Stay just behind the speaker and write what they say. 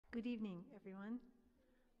Good evening, everyone.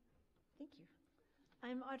 Thank you.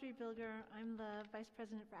 I'm Audrey Bilger. I'm the Vice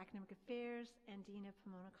President for Academic Affairs and Dean of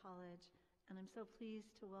Pomona College, and I'm so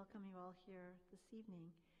pleased to welcome you all here this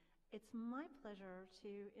evening. It's my pleasure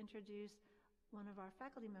to introduce one of our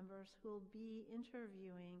faculty members who will be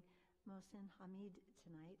interviewing Mohsin Hamid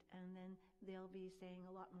tonight, and then they'll be saying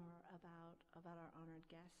a lot more about our honored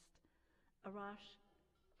guest. Arash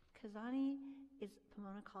Kazani is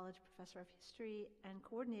Pomona College Professor of History and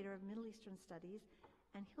Coordinator of Middle Eastern Studies,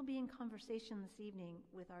 and he'll be in conversation this evening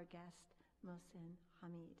with our guest, Mohsin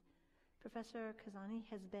Hamid. Professor Kazani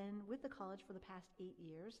has been with the college for the past 8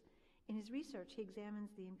 years. In his research, he examines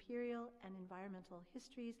the imperial and environmental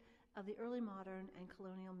histories of the early modern and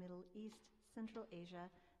colonial Middle East, Central Asia,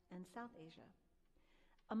 and South Asia.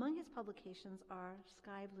 Among his publications are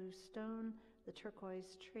Sky Blue Stone, The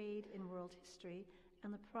Turquoise Trade in World History,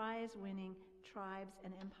 and the prize-winning Tribes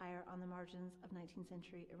and Empire on the Margins of 19th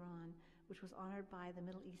Century Iran, which was honored by the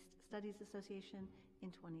Middle East Studies Association in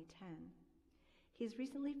 2010. He's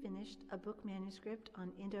recently finished a book manuscript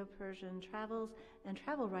on Indo-Persian travels and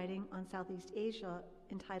travel writing on Southeast Asia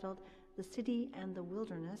entitled The City and the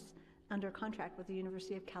Wilderness, under contract with the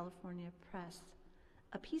University of California Press.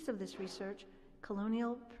 A piece of this research,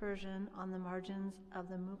 Colonial Persian on the Margins of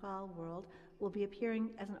the Mughal World, will be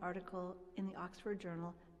appearing as an article in the Oxford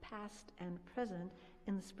Journal Past and Present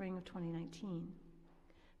in the spring of 2019.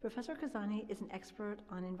 Professor Kazani is an expert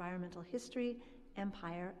on environmental history,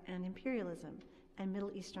 empire and imperialism, and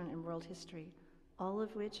Middle Eastern and world history, all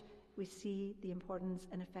of which we see the importance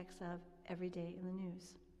and effects of every day in the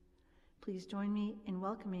news. Please join me in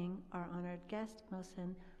welcoming our honored guest,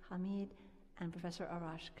 Mohsin Hamid, and Professor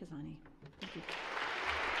Arash Kazani. Thank you.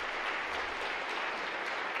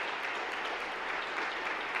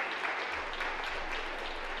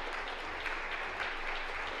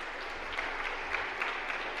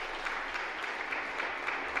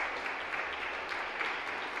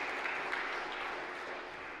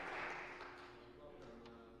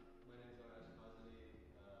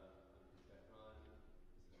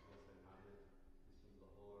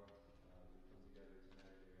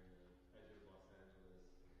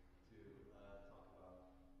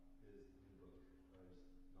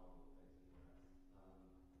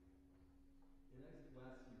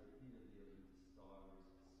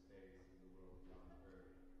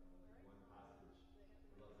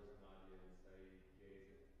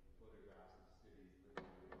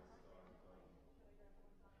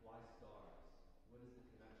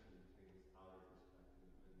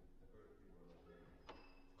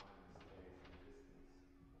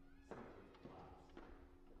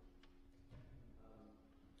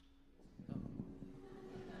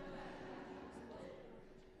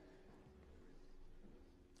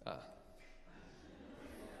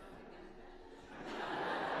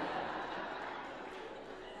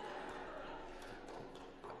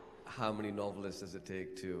 How many novelists does it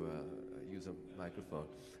take to use a microphone?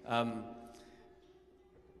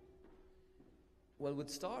 Well, with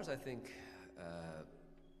stars, I think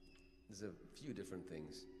there's a few different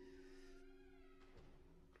things.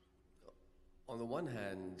 On the one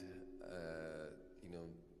hand,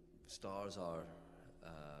 stars are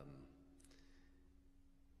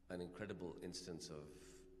an incredible instance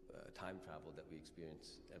of time travel that we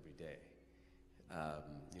experience every day.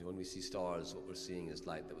 When we see stars, what we're seeing is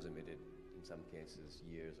light that was emitted, in some cases,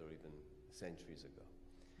 years or even centuries ago.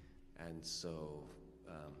 And so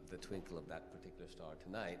the twinkle of that particular star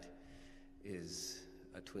tonight is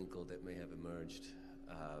a twinkle that may have emerged,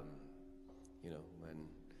 when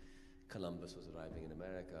Columbus was arriving in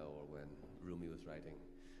America or when Rumi was writing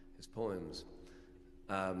his poems.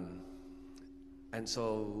 And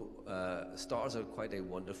so stars are quite a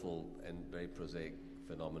wonderful and very prosaic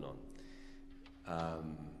phenomenon.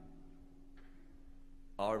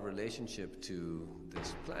 Our relationship to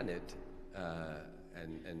this planet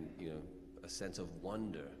and a sense of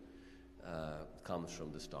wonder comes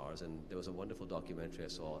from the stars. And there was a wonderful documentary I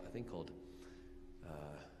saw, I think called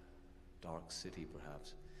Dark City,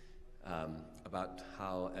 perhaps, about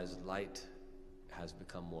how as light has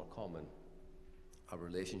become more common, our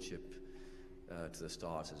relationship to the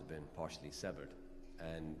stars has been partially severed.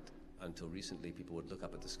 And until recently, people would look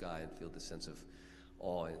up at the sky and feel this sense of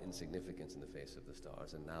awe and insignificance in the face of the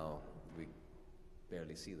stars, and now we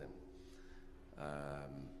barely see them.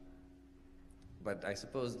 But I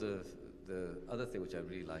suppose the other thing which I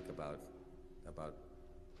really like about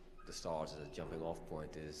the stars as a jumping off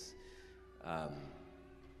point is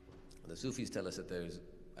the Sufis tell us that there's,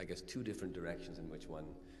 I guess, two different directions in which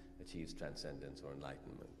one achieves transcendence or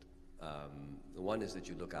enlightenment. The one is that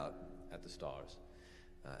you look out at the stars,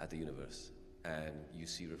 at the universe, and you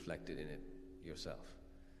see reflected in it yourself.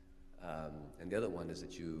 And the other one is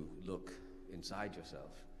that you look inside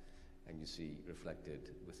yourself and you see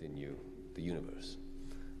reflected within you the universe.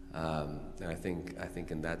 And I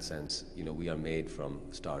think in that sense, we are made from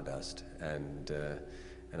stardust, and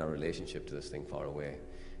our relationship to this thing far away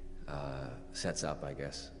sets up, I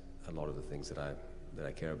guess, a lot of the things that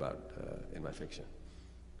I care about in my fiction.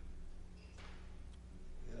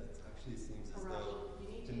 Yeah, it actually seems as though,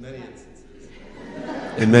 in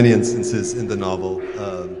many instances in the novel,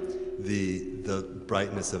 the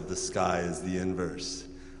brightness of the sky is the inverse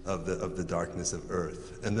of the darkness of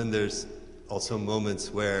Earth. And then there's also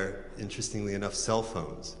moments where, interestingly enough, cell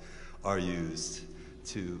phones are used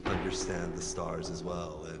to understand the stars as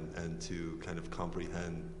well, and to kind of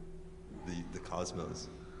comprehend the cosmos.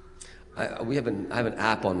 I have an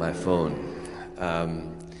app on my phone.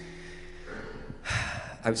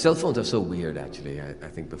 Cell phones are so weird, actually. I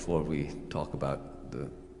think before we talk about the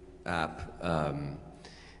app,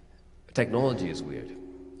 technology is weird.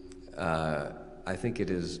 I think it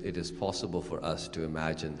is possible for us to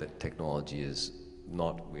imagine that technology is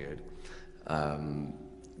not weird,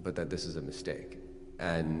 but that this is a mistake.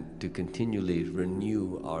 And to continually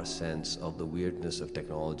renew our sense of the weirdness of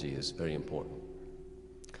technology is very important.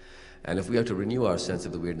 And if we are to renew our sense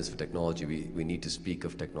of the weirdness of technology, we need to speak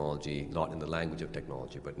of technology not in the language of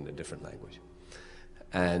technology, but in a different language.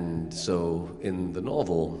 And so in the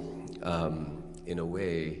novel, in a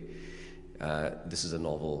way, this is a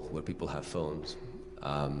novel where people have phones,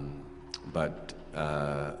 but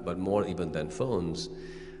more even than phones,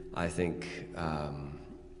 I think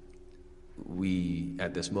we,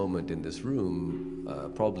 at this moment in this room,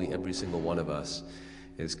 probably every single one of us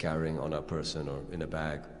is carrying on our person or in a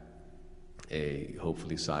bag a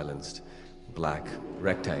hopefully silenced black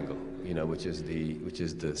rectangle, which is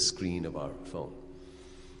the screen of our phone.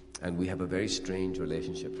 And we have a very strange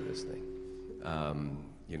relationship to this thing.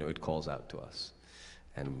 It calls out to us,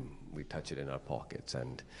 and we touch it in our pockets,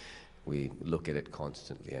 and we look at it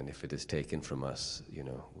constantly. And if it is taken from us,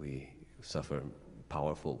 we suffer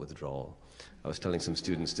powerful withdrawal. I was telling some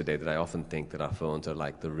students today that I often think that our phones are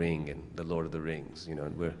like the ring in the Lord of the Rings,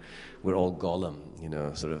 and we're all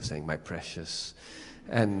Gollum, sort of saying, "My precious,"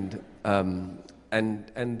 and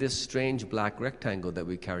this strange black rectangle that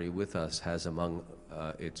we carry with us has among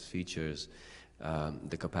its features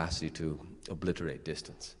the capacity to obliterate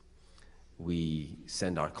distance. We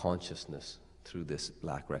send our consciousness through this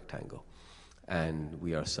black rectangle, and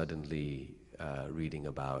we are suddenly reading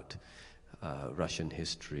about Russian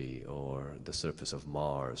history, or the surface of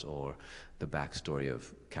Mars, or the backstory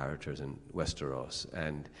of characters in Westeros.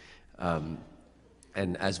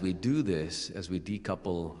 And as we do this, as we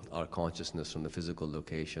decouple our consciousness from the physical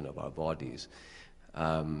location of our bodies,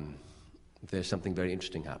 there's something very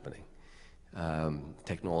interesting happening.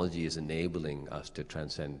 Technology is enabling us to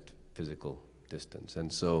transcend physical distance.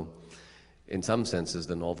 And so, in some senses,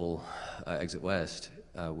 the novel Exit West,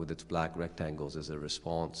 with its black rectangles, is a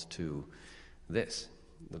response to this,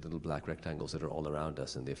 the little black rectangles that are all around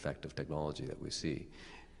us and the effect of technology that we see.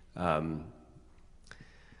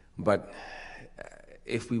 But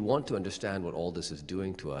if we want to understand what all this is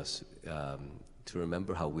doing to us, to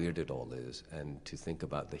remember how weird it all is, and to think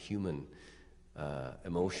about the human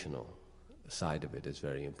emotional side of it is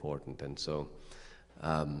very important. And so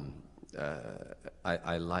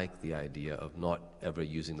I like the idea of not ever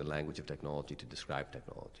using the language of technology to describe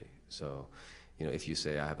technology. So, if you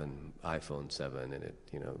say I have an iPhone 7 and it,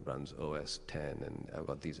 runs OS 10 and I've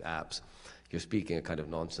got these apps, you're speaking a kind of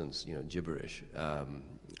nonsense, gibberish.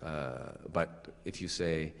 But if you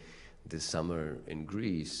say, this summer in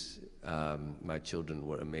Greece, my children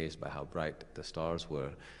were amazed by how bright the stars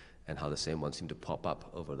were and how the same ones seemed to pop up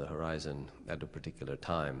over the horizon at a particular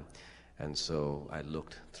time. And so I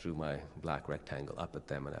looked through my black rectangle up at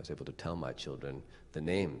them, and I was able to tell my children the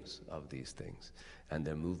names of these things and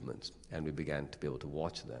their movements. And we began to be able to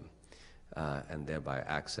watch them and thereby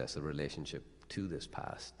access a relationship to this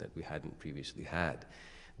past that we hadn't previously had.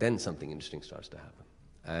 Then something interesting starts to happen.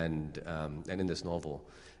 And in this novel,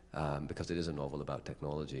 because it is a novel about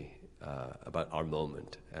technology, about our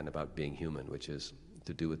moment, and about being human, which is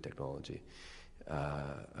to do with technology,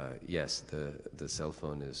 yes, the cell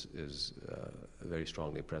phone is very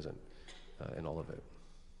strongly present in all of it.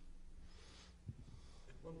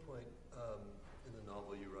 At one point in the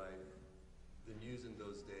novel you write, the news in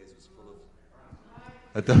those days was full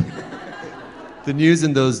of... The news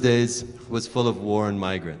in those days was full of war and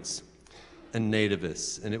migrants and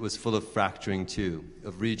nativists, and it was full of fracturing too,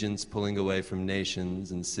 of regions pulling away from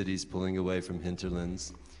nations and cities pulling away from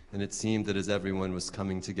hinterlands. And it seemed that as everyone was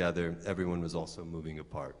coming together, everyone was also moving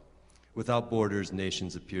apart. Without borders,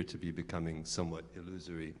 nations appear to be becoming somewhat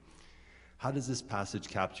illusory. How does this passage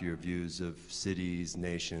capture your views of cities,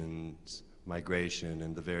 nations, migration,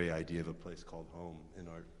 and the very idea of a place called home in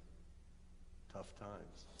our tough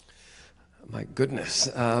times? My goodness.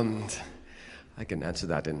 I can answer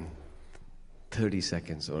that in 30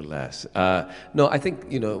 seconds or less. No, I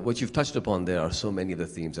think, what you've touched upon there are so many of the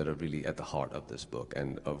themes that are really at the heart of this book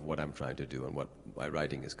and of what I'm trying to do and what my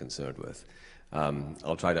writing is concerned with.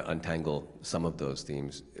 I'll try to untangle some of those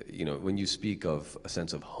themes. When you speak of a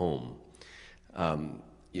sense of home,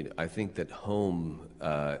 I think that home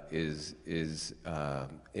is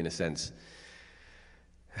in a sense,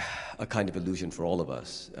 a kind of illusion for all of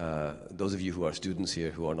us. Those of you who are students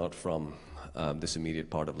here who are not from this immediate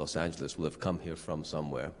part of Los Angeles will have come here from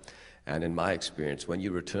somewhere. And in my experience, when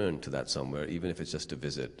you return to that somewhere, even if it's just to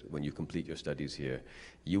visit, when you complete your studies here,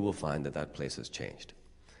 you will find that that place has changed.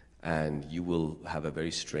 And you will have a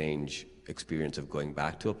very strange experience of going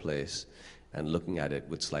back to a place and looking at it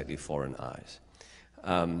with slightly foreign eyes.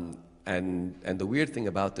 And the weird thing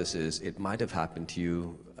about this is it might have happened to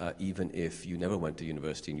you even if you never went to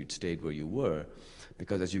university and you'd stayed where you were,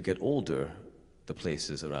 because as you get older, the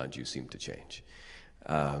places around you seem to change.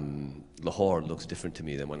 Lahore looks different to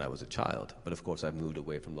me than when I was a child, but of course I've moved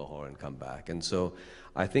away from Lahore and come back. And so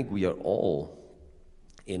I think we are all,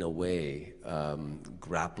 in a way,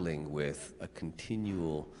 grappling with a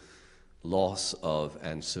continual loss of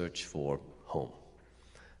and search for home.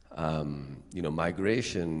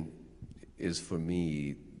 Migration is for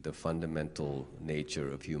me the fundamental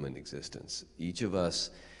nature of human existence. Each of us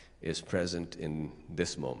is present in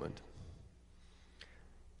this moment,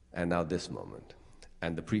 and now this moment,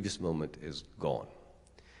 and the previous moment is gone.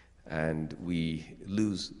 And we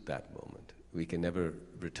lose that moment. We can never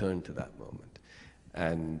return to that moment.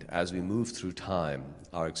 And as we move through time,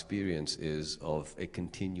 our experience is of a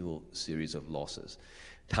continual series of losses.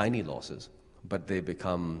 Tiny losses, but they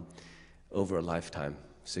become, over a lifetime,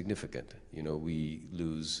 significant. We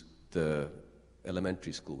lose the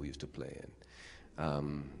elementary school we used to play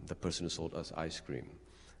in, the person who sold us ice cream,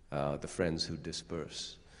 the friends who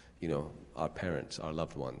disperse, our parents, our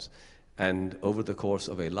loved ones. And over the course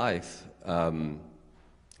of a life,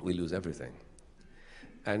 we lose everything.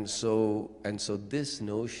 And so this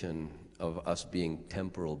notion of us being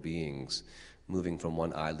temporal beings, moving from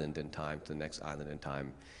one island in time to the next island in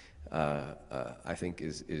time, I think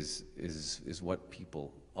is what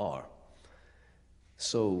people are.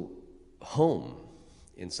 So home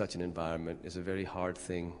in such an environment is a very hard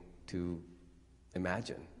thing to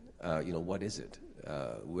imagine. What is it?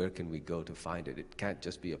 Where can we go to find it? It can't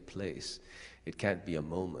just be a place. It can't be a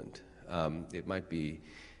moment. It might be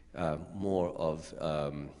more of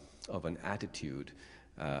an attitude,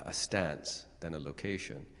 a stance, than a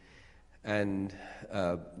location.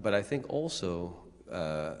 But I think also,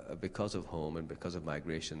 because of home and because of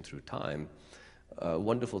migration through time,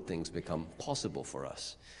 wonderful things become possible for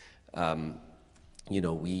us.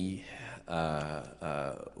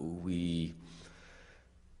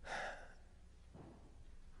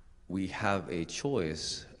 We have a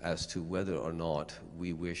choice as to whether or not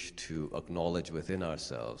we wish to acknowledge within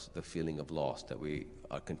ourselves the feeling of loss that we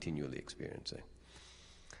are continually experiencing.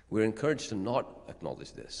 We're encouraged to not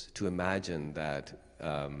acknowledge this, to imagine that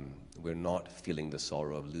we're not feeling the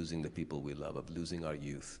sorrow of losing the people we love, of losing our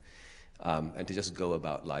youth, and to just go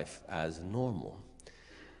about life as normal.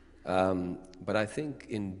 But I think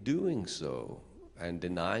in doing so and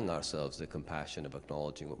denying ourselves the compassion of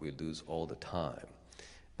acknowledging what we lose all the time,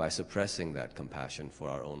 by suppressing that compassion for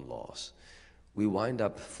our own loss, we wind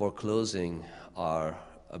up foreclosing our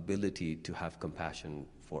ability to have compassion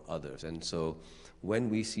for others. And so when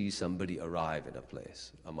we see somebody arrive in a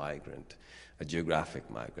place, a migrant, a geographic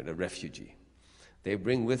migrant, a refugee, they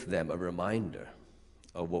bring with them a reminder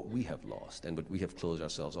of what we have lost and what we have closed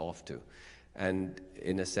ourselves off to. And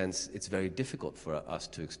in a sense, it's very difficult for us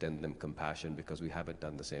to extend them compassion because we haven't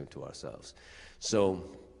done the same to ourselves. So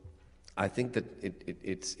I think that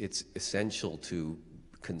it's essential to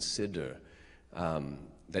consider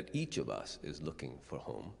that each of us is looking for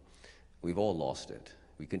home. We've all lost it.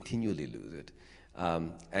 We continually lose it.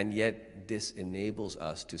 And yet this enables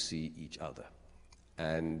us to see each other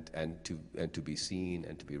and to be seen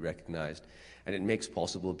and to be recognized. And it makes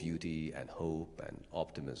possible beauty and hope and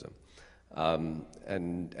optimism.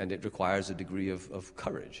 And it requires a degree of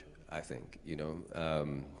courage, I think,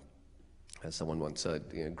 as someone once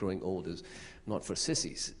said, growing old is not for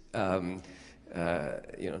sissies. None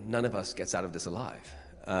of us gets out of this alive.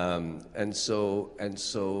 And so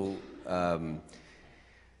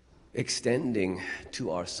extending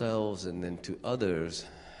to ourselves and then to others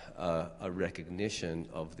a recognition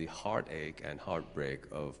of the heartache and heartbreak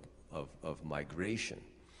of migration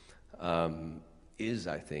is,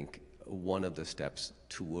 I think, one of the steps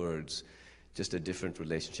towards just a different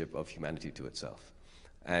relationship of humanity to itself.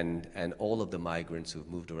 And all of the migrants who've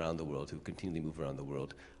moved around the world, who continually move around the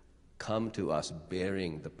world, come to us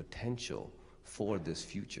bearing the potential for this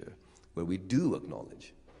future where we do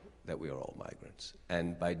acknowledge that we are all migrants.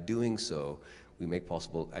 And by doing so, we make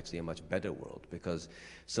possible actually a much better world, because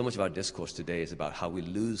so much of our discourse today is about how we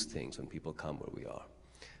lose things when people come where we are.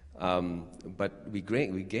 But we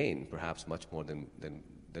gain perhaps much more than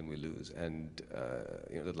we lose. And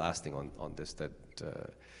the last thing on this that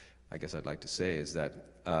I guess I'd like to say is that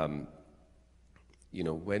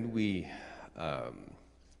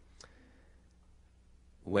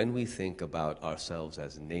when we think about ourselves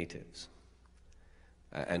as natives,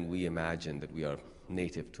 and we imagine that we are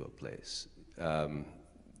native to a place,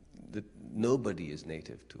 that nobody is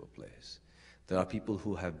native to a place. There are people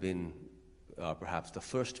who have been perhaps the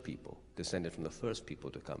first people, descended from the first people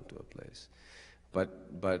to come to a place.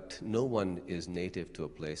 But no one is native to a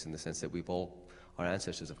place in the sense that our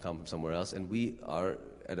ancestors have come from somewhere else, and we are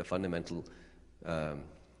at a fundamental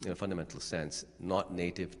sense not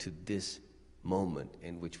native to this moment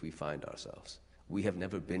in which we find ourselves. We have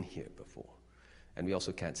never been here before, and we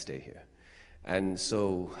also can't stay here. And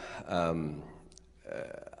so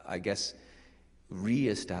I guess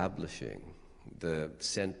re-establishing the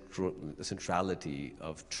centrality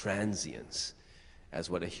of transience as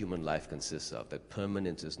what a human life consists of, that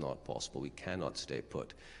permanence is not possible, we cannot stay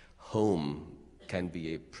put. Home can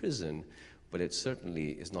be a prison, but it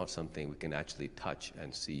certainly is not something we can actually touch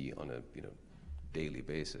and see on a daily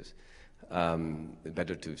basis.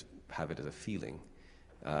 Better to have it as a feeling.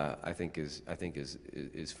 I think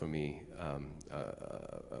is for me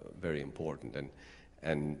very important,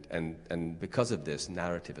 and because of this,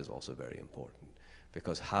 narrative is also very important.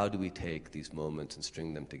 Because how do we take these moments and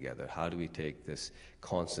string them together? How do we take this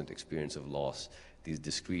constant experience of loss, these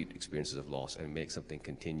discrete experiences of loss, and make something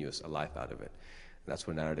continuous, a life out of it? That's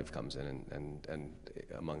where narrative comes in, and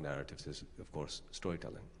among narratives is, of course,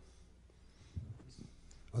 storytelling.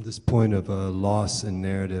 On this point of loss and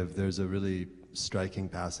narrative, there's a really striking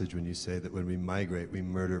passage when you say that when we migrate, we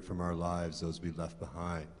murder from our lives those we left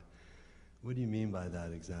behind. What do you mean by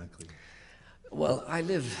that exactly? Well, I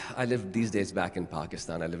live these days back in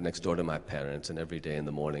Pakistan. I live next door to my parents, and every day in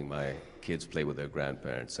the morning my kids play with their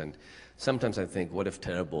grandparents. And sometimes I think, what if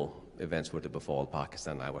terrible events were to befall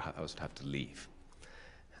Pakistan, I would have to leave.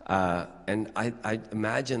 And I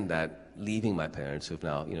imagine that leaving my parents, who've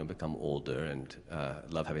now become older and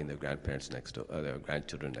love having their grandparents next door, their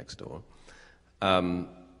grandchildren next door,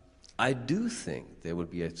 I do think there would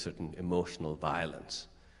be a certain emotional violence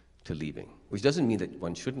to leaving, which doesn't mean that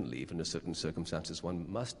one shouldn't leave. Under certain circumstances, one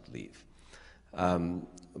must leave.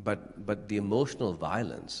 But the emotional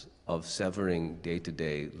violence of severing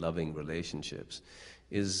day-to-day loving relationships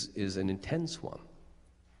is an intense one.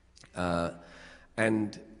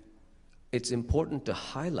 And it's important to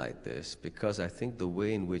highlight this because I think the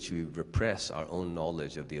way in which we repress our own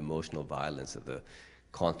knowledge of the emotional violence of the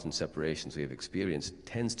constant separations we have experienced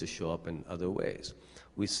tends to show up in other ways.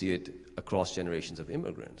 We see it across generations of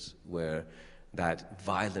immigrants, where that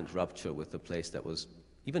violent rupture with the place that was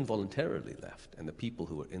even voluntarily left and the people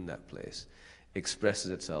who were in that place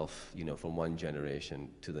expresses itself, from one generation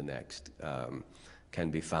to the next, can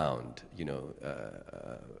be found,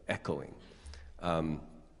 echoing.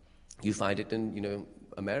 You find it in,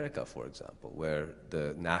 America, for example, where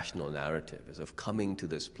the national narrative is of coming to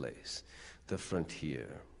this place, the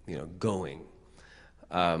frontier, going.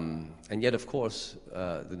 And yet, of course,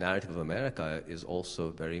 the narrative of America is also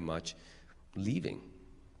very much leaving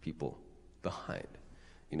people behind,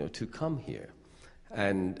 to come here.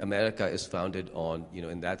 And America is founded on,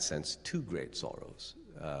 in that sense, two great sorrows.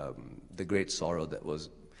 The great sorrow that was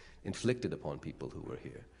inflicted upon people who were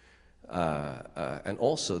here, and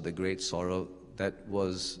also the great sorrow that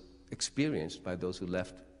was experienced by those who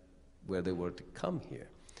left where they were to come here.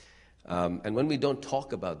 And when we don't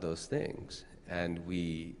talk about those things, and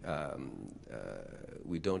we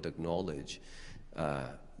don't acknowledge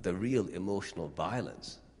the real emotional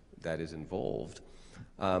violence that is involved,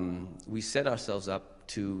 we set ourselves up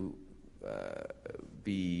to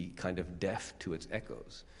be kind of deaf to its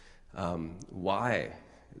echoes. Why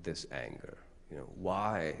this anger?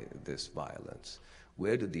 Why this violence?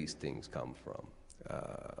 Where do these things come from?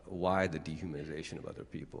 Why the dehumanization of other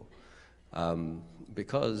people?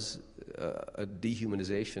 Because a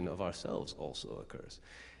dehumanization of ourselves also occurs.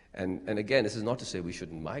 And again, this is not to say we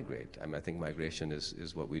shouldn't migrate. I think migration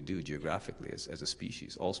is what we do geographically as a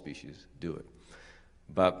species. All species do it.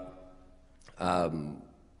 But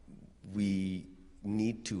we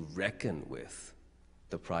need to reckon with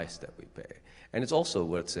the price that we pay. And it's also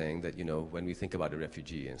worth saying that, when we think about a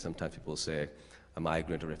refugee, and sometimes people say a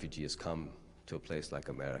migrant or refugee has come to a place like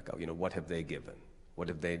America, what have they given? What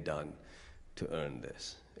have they done to earn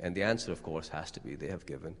this? And the answer, of course, has to be they have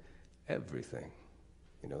given everything.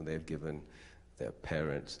 They've given their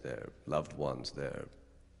parents, their loved ones, their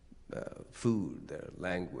food, their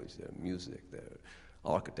language, their music, their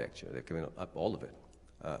architecture. They've given up all of it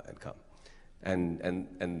and come.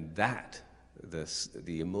 And that,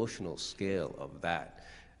 the emotional scale of that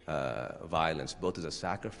violence, both as a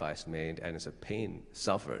sacrifice made and as a pain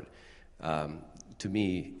suffered, to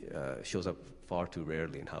me, shows up far too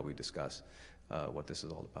rarely in how we discuss what this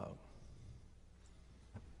is all about.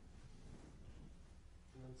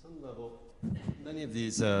 On some level, many of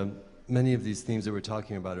these themes that we're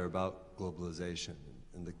talking about are about globalization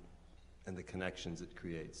and the connections it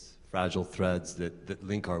creates, fragile threads that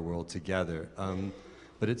link our world together.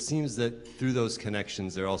 But it seems that through those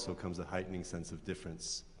connections, there also comes a heightening sense of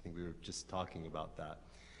difference. I think we were just talking about that.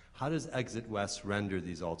 How does Exit West render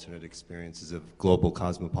these alternate experiences of global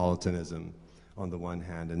cosmopolitanism on the one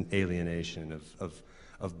hand, and alienation of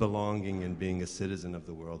belonging and being a citizen of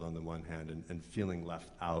the world on the one hand, and feeling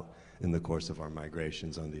left out in the course of our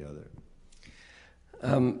migrations on the other?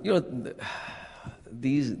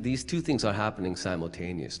 These two things are happening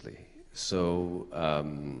simultaneously. So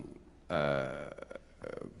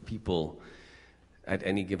people, at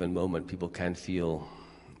any given moment, people can feel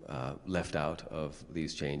left out of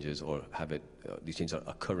these changes, or these changes are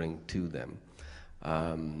occurring to them,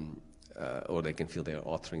 or they can feel they are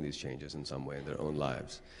authoring these changes in some way in their own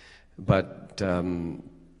lives. But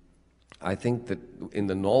I think that in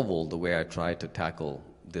the novel, the way I try to tackle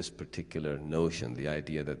this particular notion, the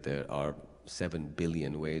idea that there are 7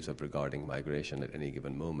 billion ways of regarding migration at any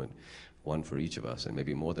given moment, one for each of us, and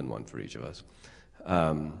maybe more than one for each of us.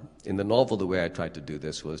 In the novel, the way I tried to do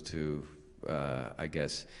this was to, I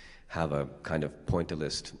guess, have a kind of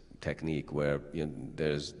pointillist technique where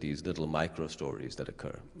there's these little micro stories that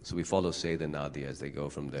occur. So we follow Saeed and Nadia as they go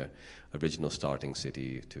from their original starting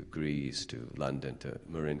city to Greece, to London, to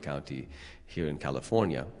Marin County here in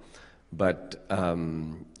California. But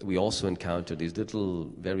we also encounter these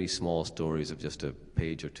little, very small stories of just a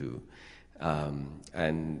page or two.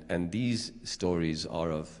 And these stories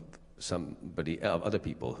are of other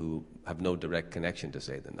people who have no direct connection to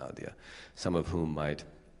Saeed and Nadia, some of whom might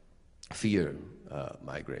fear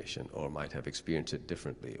migration, or might have experienced it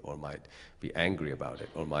differently, or might be angry about it,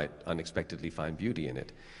 or might unexpectedly find beauty in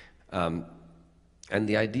it. And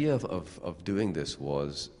the idea of doing this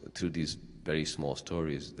was through these very small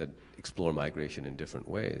stories that explore migration in different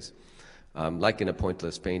ways. Like in a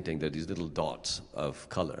pointless painting, there are these little dots of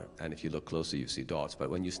color, and if you look closer, you see dots, but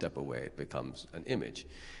when you step away, it becomes an image.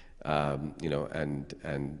 For,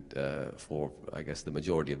 I guess, the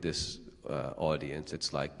majority of this audience,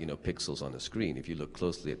 it's like, pixels on a screen. If you look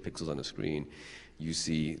closely at pixels on a screen, you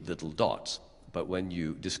see little dots, but when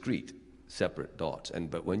you, discrete, separate dots,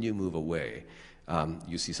 but when you move away,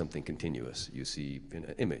 you see something continuous. You see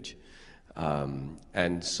an image.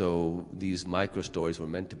 And so these micro stories were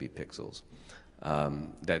meant to be pixels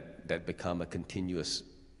that become a continuous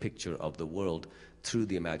picture of the world through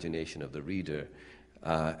the imagination of the reader.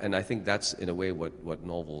 And I think that's, in a way, what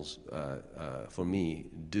novels, for me,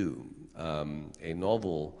 do. A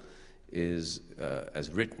novel is, as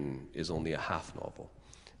written, is only a half novel.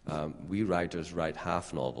 We writers write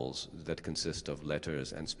half novels that consist of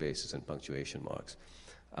letters and spaces and punctuation marks.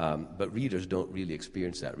 But readers don't really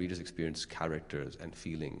experience that. Readers experience characters and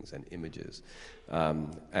feelings and images.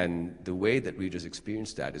 And the way that readers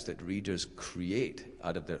experience that is that readers create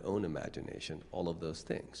out of their own imagination all of those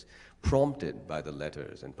things, prompted by the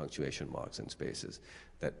letters and punctuation marks and spaces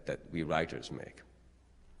that we writers make.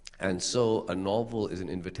 And so a novel is an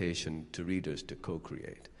invitation to readers to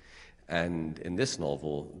co-create. And in this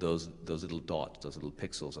novel, those little dots, those little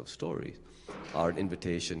pixels of stories, are an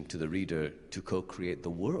invitation to the reader to co-create the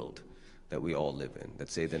world that we all live in, that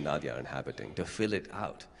Saeed and Nadia are inhabiting, to fill it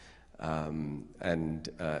out, and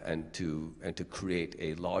to create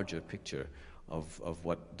a larger picture of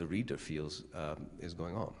what the reader feels is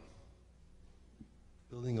going on.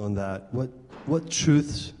 Building on that, what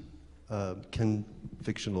truths can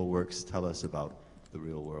fictional works tell us about the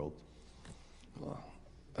real world? Well,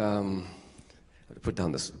 I put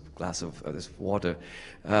down this glass of this water.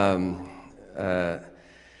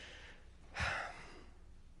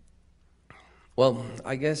 Well,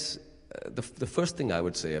 I guess the first thing I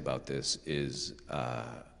would say about this is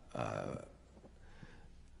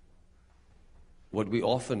what we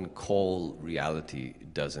often call reality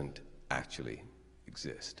doesn't actually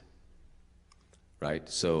exist, right?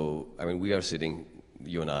 So, I mean, we are sitting,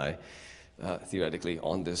 you and I, theoretically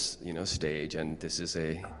on this, stage, and this is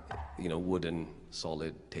a, wooden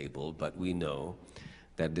solid table, but we know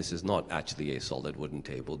that this is not actually a solid wooden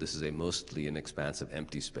table. This is mostly an expanse of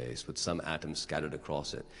empty space with some atoms scattered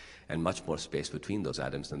across it, and much more space between those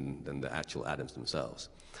atoms than the actual atoms themselves.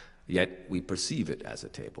 Yet we perceive it as a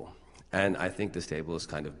table. And I think this table is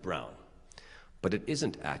kind of brown. But it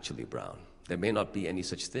isn't actually brown. There may not be any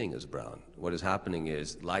such thing as brown. What is happening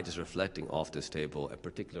is light is reflecting off this table at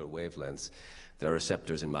particular wavelengths. There are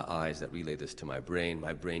receptors in my eyes that relay this to my brain.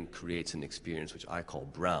 My brain creates an experience which I call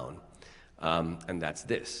brown. And that's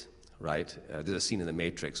this, right? There's a scene in The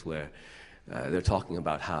Matrix where they're talking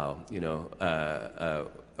about how,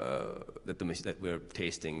 that we're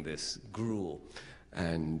tasting this gruel.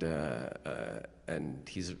 And one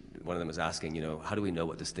of them is asking, how do we know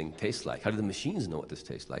what this thing tastes like? How do the machines know what this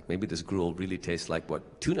tastes like? Maybe this gruel really tastes like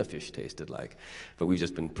what tuna fish tasted like, but we've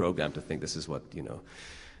just been programmed to think this is what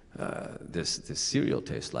this cereal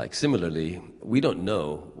tastes like. Similarly, we don't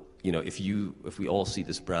know, if we all see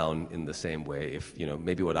this brown in the same way. If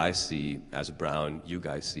maybe what I see as brown, you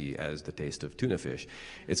guys see as the taste of tuna fish.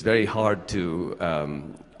 It's very hard to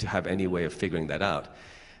have any way of figuring that out.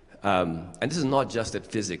 And this is not just that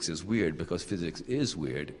physics is weird, because physics is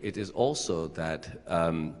weird. It is also that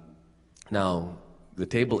now the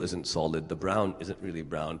table isn't solid, the brown isn't really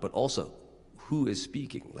brown, but also who is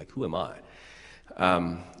speaking? Like, who am I?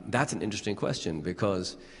 That's an interesting question,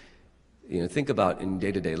 because think about in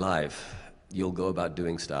day-to-day life, you'll go about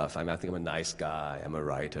doing stuff. I think I'm a nice guy, I'm a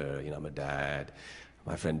writer, I'm a dad.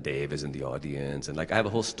 My friend Dave is in the audience, and I have a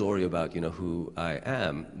whole story about who I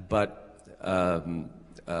am, but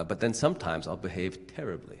then sometimes I'll behave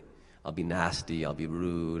terribly. I'll be nasty, I'll be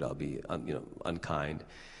rude, I'll be unkind,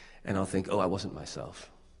 and I'll think, oh, I wasn't myself.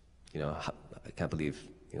 I can't believe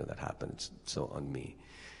that happened. It's so on me.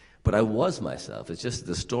 But I was myself. It's just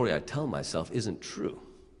the story I tell myself isn't true,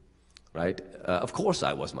 right? Of course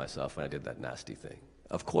I was myself when I did that nasty thing.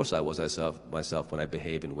 Of course I was myself when I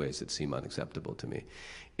behave in ways that seem unacceptable to me.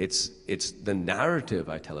 It's the narrative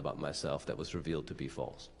I tell about myself that was revealed to be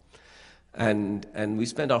false. And we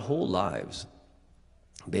spend our whole lives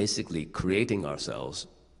basically creating ourselves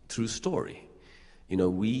through story.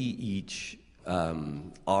 We each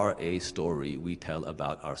are a story we tell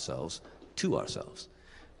about ourselves to ourselves.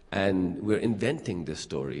 And we're inventing this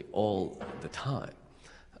story all the time.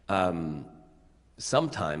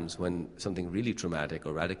 Sometimes when something really traumatic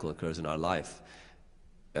or radical occurs in our life,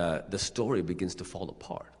 the story begins to fall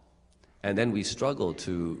apart. And then we struggle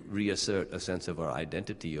to reassert a sense of our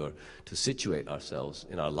identity or to situate ourselves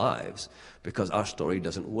in our lives because our story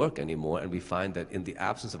doesn't work anymore, and we find that in the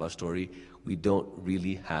absence of our story, we don't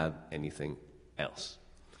really have anything else.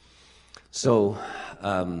 So,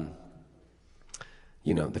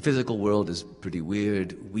 the physical world is pretty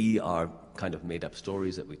weird. We are kind of made up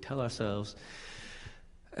stories that we tell ourselves.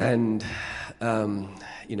 And,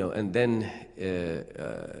 and then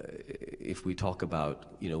if we talk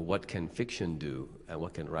about, what can fiction do and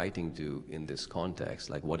what can writing do in this context,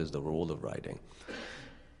 like what is the role of writing?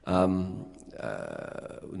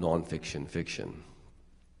 Nonfiction, fiction.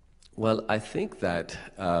 Well, I think that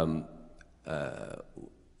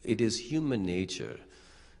it is human nature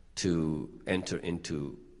to enter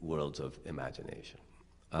into worlds of imagination.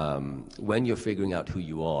 When you're figuring out who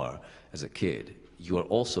you are as a kid, you are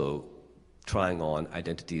also trying on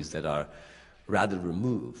identities that are rather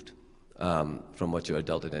removed from what your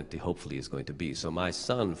adult identity hopefully is going to be. So my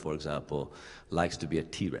son, for example, likes to be a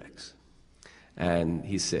T-Rex. And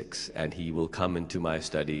he's 6, and he will come into my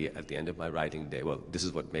study at the end of my writing day. Well, this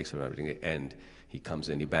is what makes my writing day end. He comes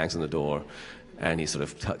in, he bangs on the door, and he sort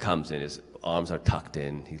of comes in, his arms are tucked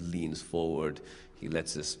in, he leans forward, he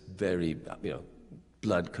lets this very,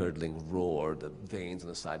 blood-curdling roar, the veins on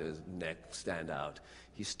the side of his neck stand out.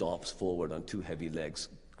 He stomps forward on 2 heavy legs,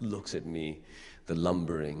 looks at me, the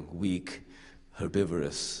lumbering, weak,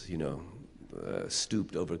 herbivorous,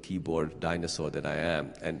 stooped-over keyboard dinosaur that I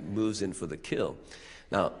am, and moves in for the kill.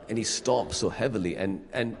 Now, and he stomps so heavily,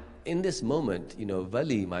 and in this moment,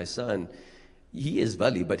 Vali, my son, he is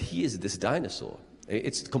Vali, but he is this dinosaur.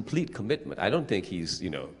 It's complete commitment. I don't think he's,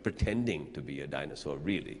 pretending to be a dinosaur,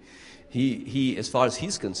 really. He, as far as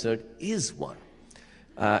he's concerned, is one.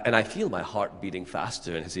 And I feel my heart beating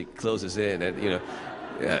faster as he closes in, and,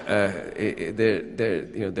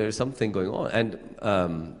 there's something going on.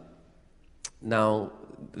 And now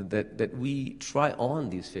that we try on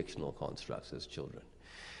these fictional constructs as children,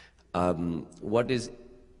 what is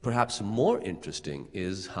perhaps more interesting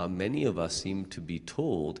is how many of us seem to be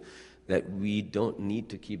told that we don't need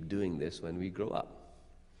to keep doing this when we grow up.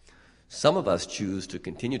 Some of us choose to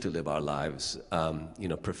continue to live our lives,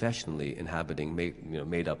 professionally inhabiting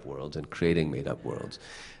made-up worlds and creating made-up worlds.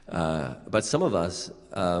 But some of us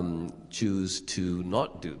choose to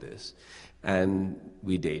not do this, and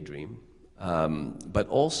we daydream. But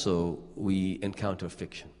also, we encounter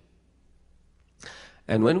fiction.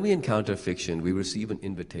 And when we encounter fiction, we receive an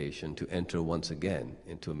invitation to enter once again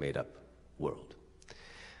into a made-up world.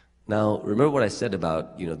 Now, remember what I said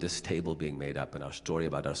about, this table being made up and our story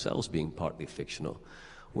about ourselves being partly fictional.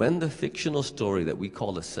 When the fictional story that we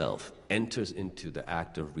call a self enters into the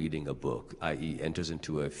act of reading a book, i.e. enters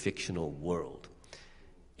into a fictional world,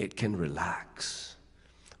 it can relax,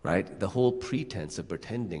 right? The whole pretense of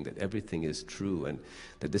pretending that everything is true and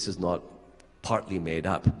that this is not partly made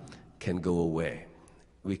up can go away.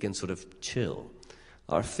 We can sort of chill.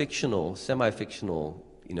 Our fictional, semi-fictional,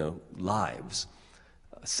 lives,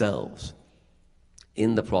 selves,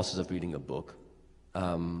 in the process of reading a book,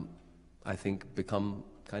 I think become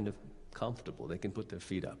kind of comfortable. They can put their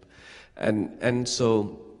feet up, and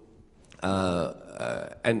so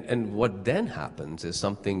what then happens is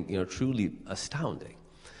something truly astounding.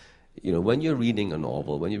 When you're reading a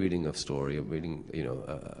novel, when you're reading a story, or reading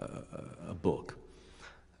a book,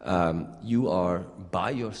 you are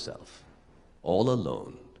by yourself, all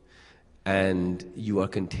alone, and you are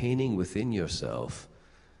containing within yourself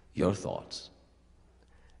your thoughts,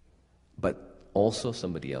 but also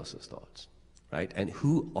somebody else's thoughts, right? And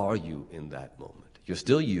who are you in that moment? You're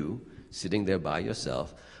still you, sitting there by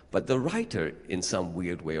yourself, but the writer, in some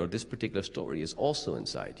weird way, or this particular story, is also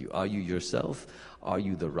inside you. Are you yourself? Are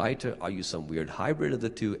you the writer? Are you some weird hybrid of the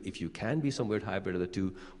two? If you can be some weird hybrid of the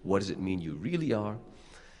two, what does it mean you really are?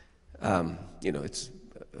 It's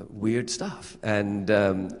weird stuff.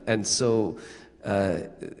 And so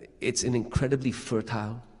it's an incredibly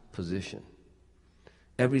fertile position.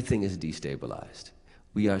 Everything is destabilized.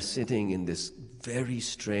 We are sitting in this very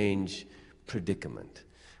strange predicament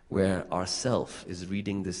where our self is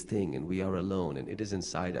reading this thing and we are alone and it is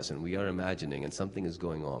inside us and we are imagining and something is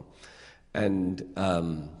going on. And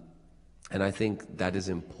I think that is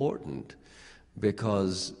important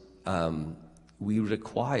because we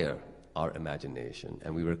require our imagination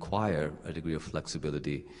and we require a degree of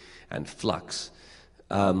flexibility and flux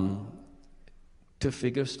to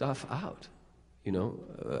figure stuff out.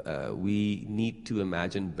 We need to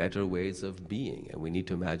imagine better ways of being, and we need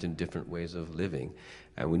to imagine different ways of living,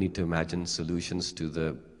 and we need to imagine solutions to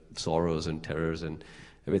the sorrows and terrors and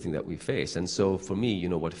everything that we face. And so for me,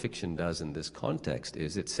 what fiction does in this context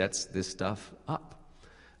is it sets this stuff up.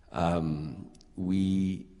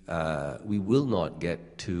 We will not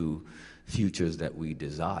get to futures that we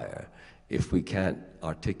desire if we can't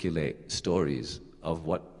articulate stories of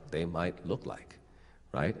what they might look like,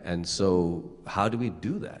 right? And so how do we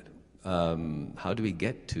do that? How do we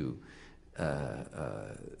get to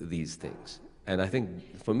these things? And I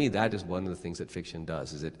think, for me, that is one of the things that fiction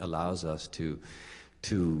does, is it allows us to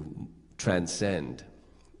transcend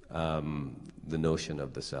the notion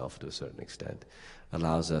of the self to a certain extent,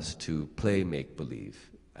 allows us to play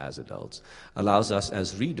make-believe as adults, allows us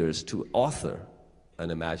as readers to author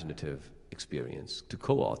an imaginative experience, to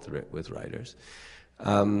co-author it with writers,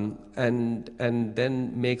 and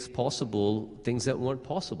then makes possible things that weren't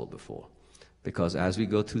possible before. Because as we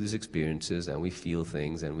go through these experiences and we feel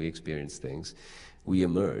things and we experience things, we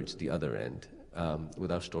emerge the other end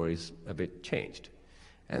with our stories a bit changed.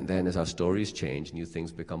 And then as our stories change, new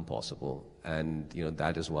things become possible. And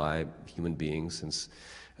that is why human beings, since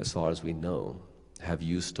as far as we know, have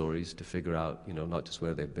used stories to figure out, not just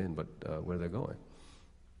where they've been, but where they're going.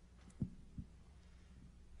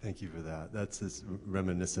 Thank you for that. That's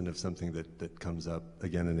reminiscent of something that comes up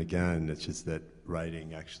again and again. It's just that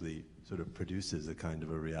writing actually sort of produces a kind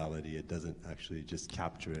of a reality. It doesn't actually just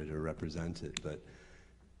capture it or represent it, but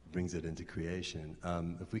brings it into creation.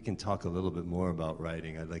 If we can talk a little bit more about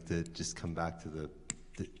writing, I'd like to just come back to the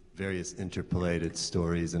various interpolated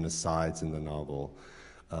stories and asides in the novel.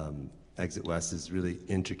 Exit West is really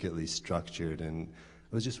intricately structured, and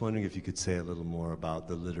I was just wondering if you could say a little more about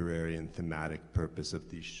the literary and thematic purpose of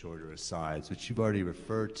these shorter asides, which you've already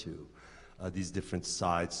referred to, these different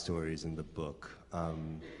side stories in the book,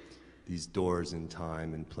 these doors in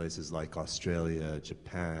time in places like Australia,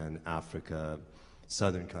 Japan, Africa,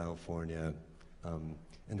 Southern California,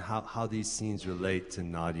 and how these scenes relate to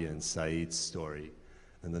Nadia and Saeed's story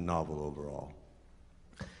and the novel overall.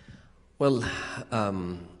 Well,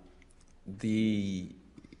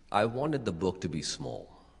 I wanted the book to be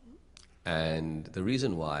small, and the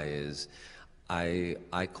reason why is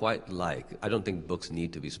I quite like, I don't think books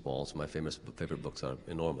need to be small, so my favorite books are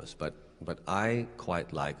enormous, but I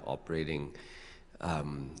quite like operating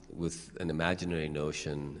with an imaginary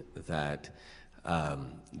notion that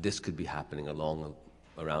this could be happening around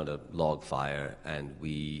a log fire, and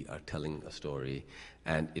we are telling a story,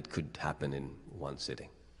 and it could happen in one sitting.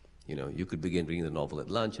 You know, you could begin reading the novel at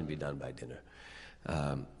lunch and be done by dinner,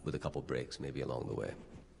 with a couple breaks maybe along the way.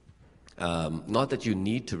 Not that you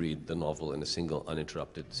need to read the novel in a single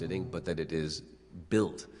uninterrupted sitting, but that it is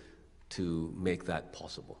built to make that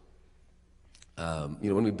possible. You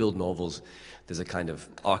know, when we build novels, there's a kind of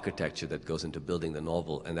architecture that goes into building the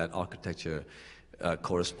novel, and that architecture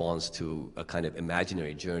corresponds to a kind of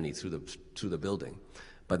imaginary journey through the building.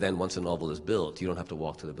 But then once a novel is built, you don't have to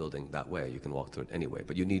walk to the building that way. You can walk through it anyway.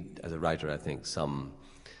 But you need, as a writer, I think, some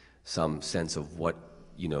sense of what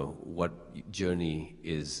journey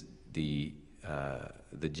is the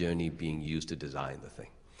journey being used to design the thing.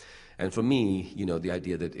 And for me, you know, the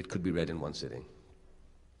idea that it could be read in one sitting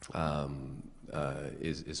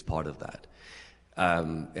is part of that.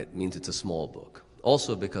 It means it's a small book.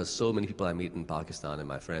 Also because so many people I meet in Pakistan and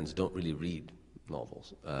my friends don't really read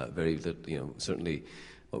novels. You know, certainly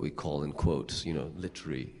what we call in quotes, you know,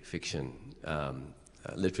 literary fiction.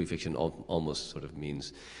 Literary fiction almost sort of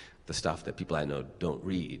means the stuff that people I know don't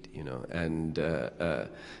read, you know, and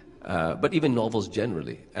but even novels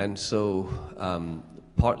generally. And so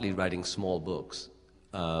partly writing small books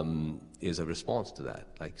is a response to that.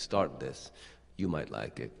 Like, start this, you might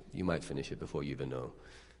like it, you might finish it before you even know,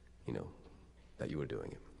 you know, that you were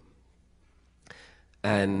doing it.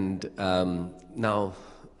 And now,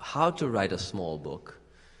 how to write a small book,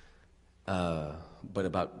 but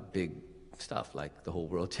about big stuff like the whole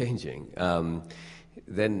world changing.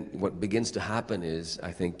 Then what begins to happen is,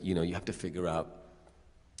 I think, you know, you have to figure out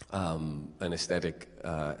an aesthetic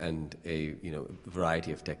and a, you know,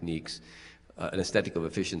 variety of techniques, an aesthetic of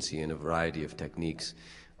efficiency and a variety of techniques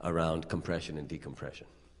around compression and decompression,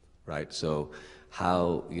 right? So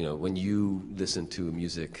how, you know, when you listen to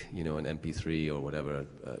music, you know, an MP3 or whatever,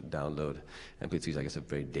 download, MP3s I guess are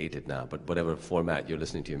very dated now, but whatever format you're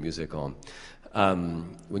listening to your music on,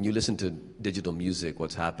 when you listen to digital music,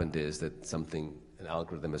 what's happened is that an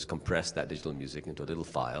algorithm has compressed that digital music into a little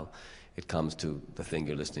file. It comes to the thing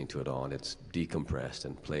you're listening to it on. It's decompressed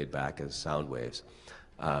and played back as sound waves.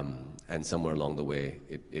 And somewhere along the way,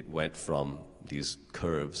 it went from these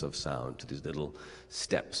curves of sound to these little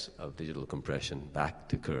steps of digital compression back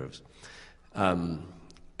to curves.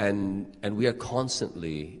 And we are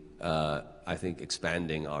constantly, I think,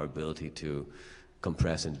 expanding our ability to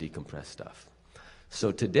compress and decompress stuff.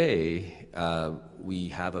 So today, we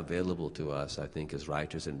have available to us, I think, as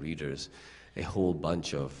writers and readers, a whole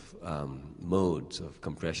bunch of modes of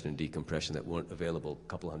compression and decompression that weren't available a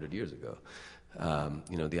couple hundred years ago.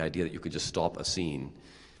 You know, the idea that you could just stop a scene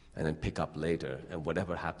and then pick up later, and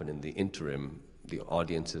whatever happened in the interim, the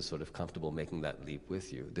audience is sort of comfortable making that leap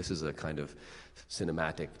with you. This is a kind of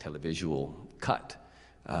cinematic televisual cut,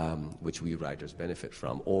 which we writers benefit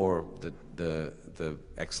from, or the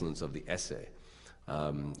excellence of the essay,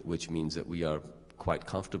 which means that we are quite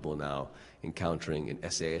comfortable now encountering in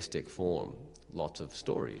essayistic form lots of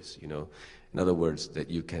stories, you know. In other words, that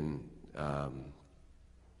you can,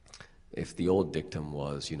 if the old dictum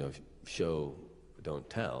was, you know, show, don't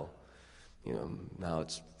tell, you know, now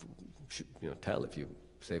it's, you know, tell if you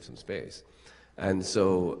save some space. And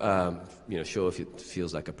so, you know, show if it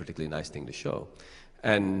feels like a particularly nice thing to show.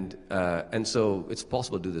 And so it's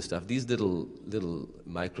possible to do this stuff. These little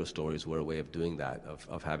micro stories were a way of doing that,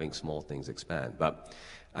 of having small things expand. But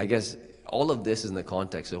I guess all of this is in the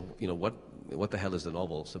context of, you know, what the hell is the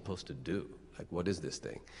novel supposed to do? Like, what is this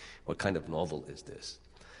thing? What kind of novel is this?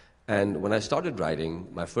 And when I started writing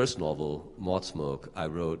my first novel, Moth Smoke, I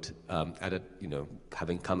wrote you know,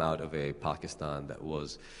 having come out of a Pakistan that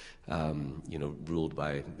was, you know, ruled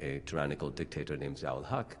by a tyrannical dictator named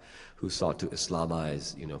Zia-ul-Haq, who sought to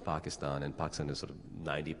Islamize, you know, Pakistan, and Pakistan is sort of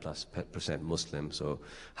 90+% Muslim. So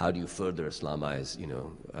how do you further Islamize, you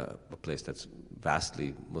know, a place that's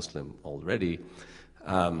vastly Muslim already?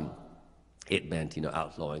 It meant, you know,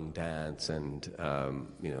 outlawing dance and,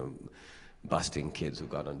 you know, busting kids who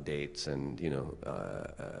got on dates, and, you know,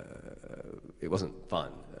 it wasn't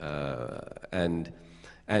fun.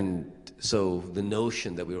 And so the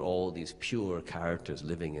notion that we were all these pure characters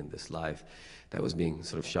living in this life that was being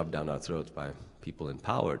sort of shoved down our throats by people in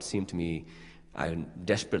power, it seemed to me I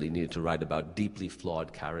desperately needed to write about deeply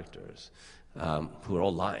flawed characters who are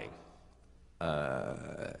all lying.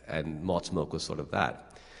 And Moth Smoke was sort of that.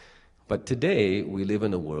 But today, we live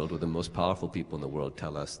in a world where the most powerful people in the world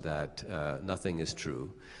tell us that nothing is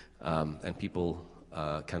true, and people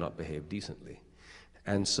cannot behave decently.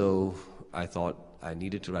 And so I thought I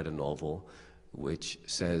needed to write a novel which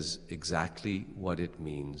says exactly what it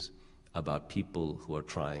means about people who are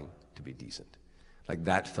trying to be decent. Like,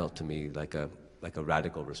 that felt to me like a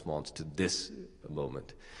radical response to this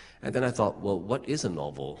moment. And then I thought, well, what is a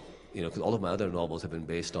novel? You know, because all of my other novels have been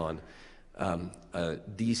based on a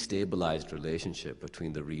destabilized relationship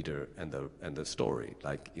between the reader and the story.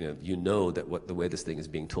 Like, you know that the way this thing is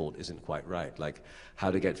being told isn't quite right. Like, How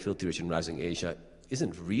to Get Filthy Rich in Rising Asia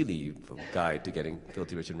isn't really a guide to getting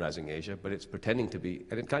filthy rich in Rising Asia, but it's pretending to be,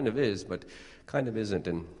 and it kind of is, but kind of isn't.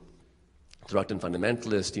 And The Reluctant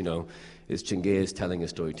Fundamentalist, is Chingay telling a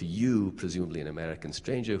story to you, presumably an American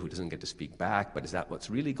stranger who doesn't get to speak back, but is that what's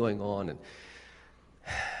really going on? And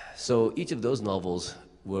so each of those novels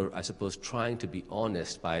were, I suppose, trying to be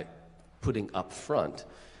honest by putting up front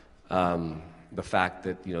the fact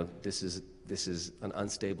that, this is an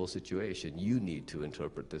unstable situation. You need to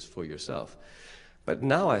interpret this for yourself. But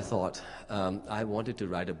now I thought I wanted to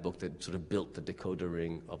write a book that sort of built the decoder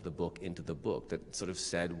ring of the book into the book, that sort of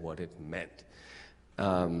said what it meant.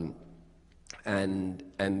 And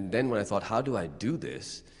then when I thought, how do I do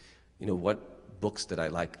this? What books that I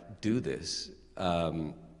like do this?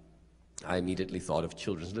 I immediately thought of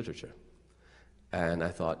children's literature. And I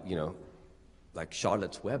thought, like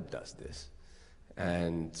Charlotte's Web does this.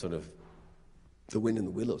 And sort of The Wind in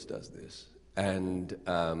the Willows does this. And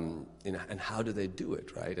how do they do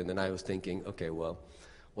it, right? And then I was thinking, okay, well,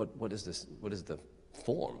 what is this? What is the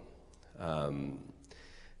form?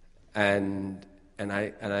 And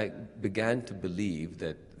I began to believe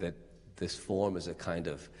that this form is a kind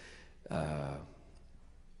of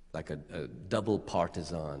like a double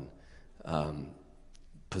partisan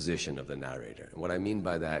position of the narrator. And what I mean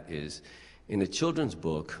by that is, in a children's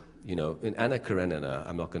book, in Anna Karenina,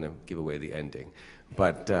 I'm not going to give away the ending,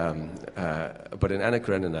 but in Anna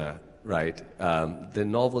Karenina, right, the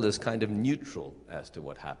novel is kind of neutral as to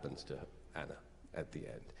what happens to Anna at the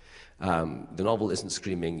end. The novel isn't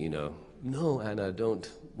screaming, no, Anna, don't,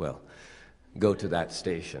 go to that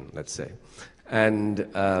station, let's say. And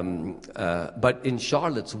but in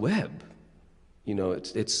Charlotte's Web,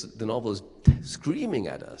 it's the novel is screaming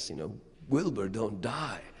at us, Wilbur, don't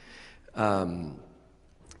die.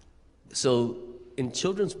 So in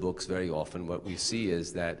children's books, very often what we see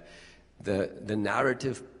is that the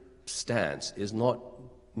narrative stance is not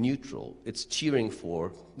neutral. It's cheering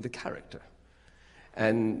for the character.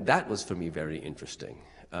 And that was, for me, very interesting.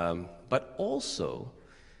 But also,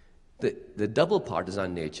 the double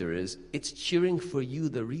partisan nature is it's cheering for you,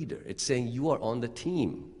 the reader. It's saying you are on the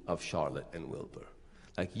team of Charlotte and Wilbur.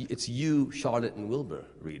 Like, it's you, Charlotte and Wilbur,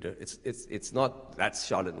 reader. It's not, that's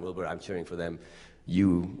Charlotte and Wilbur, I'm cheering for them.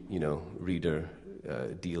 You, reader,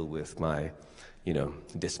 deal with my,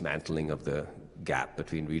 dismantling of the gap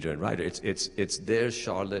between reader and writer. It's there's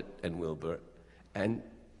Charlotte and Wilbur and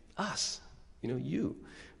us, you.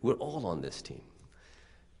 We're all on this team.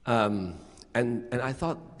 And I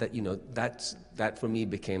thought that, that for me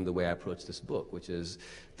became the way I approached this book, which is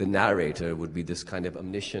the narrator would be this kind of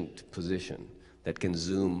omniscient position that can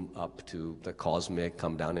zoom up to the cosmic,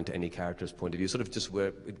 come down into any character's point of view, sort of just where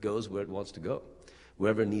it goes, where it wants to go,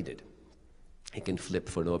 wherever needed. It can flip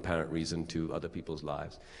for no apparent reason to other people's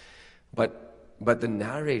lives. But the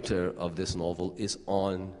narrator of this novel is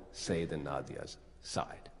on Said and Nadia's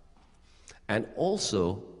side, and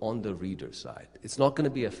also on the reader's side. It's not going to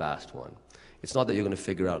be a fast one. It's not that you're going to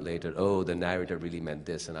figure out later, oh, the narrator really meant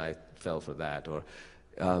this and I fell for that, or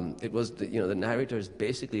it was the narrator is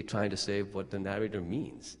basically trying to say what the narrator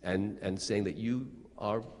means and saying that you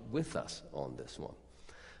are with us on this one.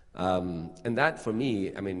 And that, for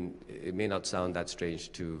me, I mean, it may not sound that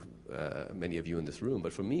strange to many of you in this room,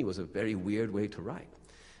 but for me, it was a very weird way to write.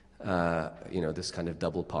 This kind of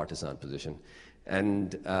double partisan position,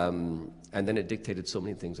 and then it dictated so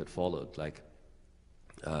many things that followed, like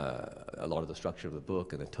a lot of the structure of the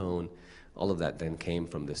book and the tone. All of that then came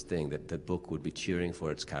from this thing that the book would be cheering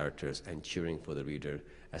for its characters and cheering for the reader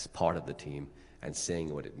as part of the team and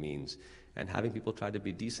saying what it means. And having people try to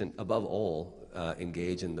be decent, above all,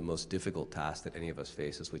 engage in the most difficult task that any of us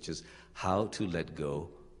faces, which is how to let go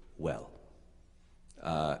well.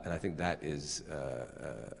 And I think that is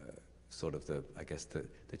sort of the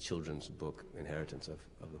children's book inheritance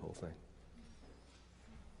of the whole thing.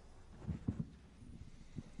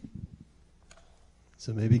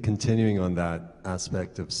 So maybe continuing on that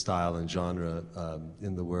aspect of style and genre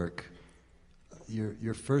in the work,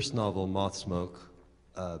 your first novel, Moth Smoke,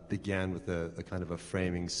 began with a kind of a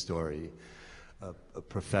framing story a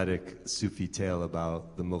prophetic Sufi tale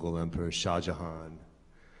about the Mughal Emperor Shah Jahan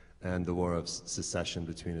and the war of secession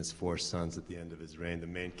between his 4 sons at the end of his reign. The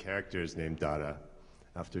main character is named Dara,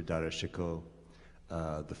 after Dara Shikoh,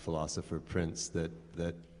 the philosopher prince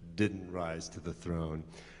that didn't rise to the throne.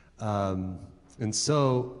 And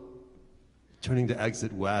so, turning to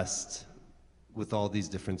Exit West, with all these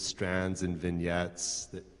different strands and vignettes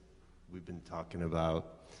that we've been talking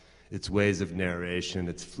about, its ways of narration,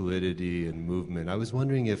 its fluidity and movement, I was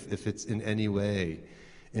wondering if it's in any way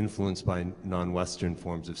influenced by non-Western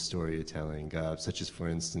forms of storytelling, such as, for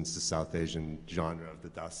instance, the South Asian genre of the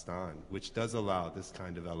dastan, which does allow this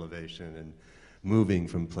kind of elevation and moving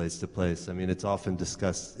from place to place. I mean, it's often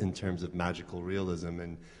discussed in terms of magical realism,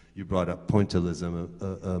 and you brought up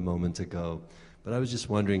pointillism a moment ago. But I was just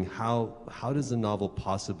wondering, how does the novel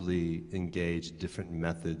possibly engage different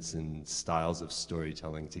methods and styles of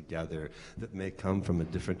storytelling together that may come from a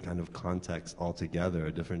different kind of context altogether,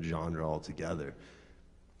 a different genre altogether?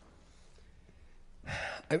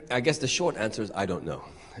 I guess the short answer is I don't know.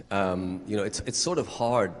 It's sort of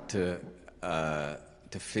hard to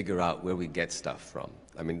figure out where we get stuff from.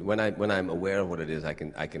 I mean, when I'm aware of what it is, I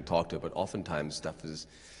can talk to it. But oftentimes stuff is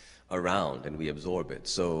around and we absorb it.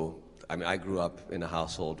 So I mean, I grew up in a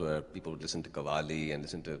household where people would listen to Qawwali and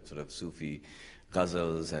listen to sort of Sufi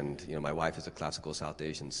ghazals, and my wife is a classical South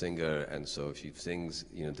Asian singer, and so she sings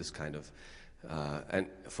this kind of and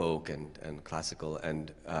folk and classical,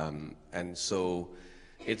 and so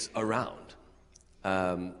it's around.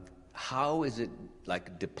 How is it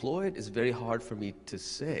like deployed is very hard for me to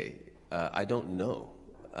say. I don't know.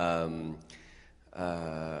 I'm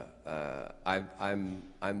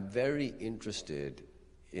very interested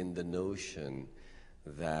in the notion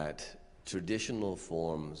that traditional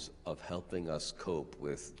forms of helping us cope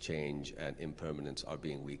with change and impermanence are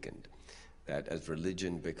being weakened. That as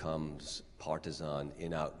religion becomes partisan,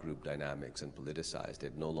 in-out group dynamics and politicized,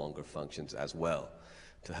 it no longer functions as well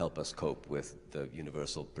to help us cope with the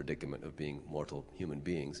universal predicament of being mortal human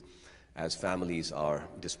beings. As families are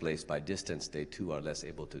displaced by distance, they too are less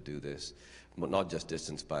able to do this. Not just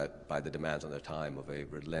distance, but by the demands on their time of a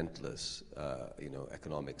relentless,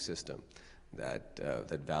 economic system that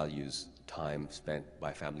values time spent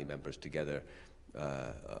by family members together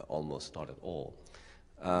almost not at all,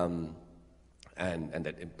 and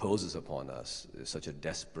that imposes upon us such a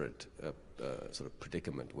desperate sort of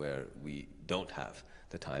predicament where we don't have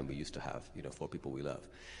the time we used to have, for people we love.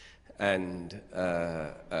 And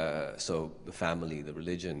so the family, the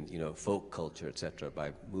religion, folk culture, etc.,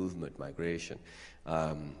 by movement, migration,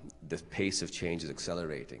 the pace of change is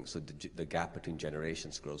accelerating, so the gap between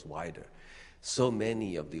generations grows wider. So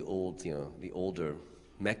many of the older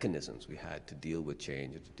mechanisms we had to deal with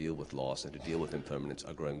change, and to deal with loss, and to deal with impermanence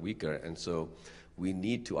are growing weaker, and so we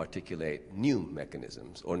need to articulate new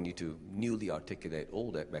mechanisms, or need to newly articulate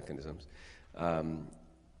older mechanisms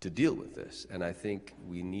to deal with this. And I think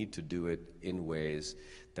we need to do it in ways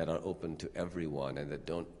that are open to everyone and that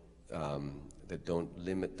don't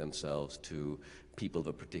limit themselves to people of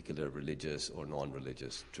a particular religious or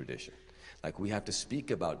non-religious tradition. Like, we have to speak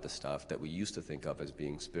about the stuff that we used to think of as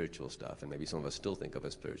being spiritual stuff, and maybe some of us still think of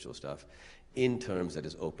as spiritual stuff, in terms that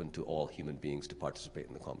is open to all human beings to participate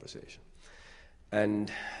in the conversation. And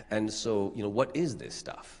so, what is this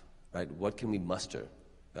stuff, right? What can we muster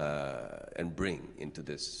and bring into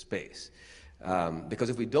this space? Because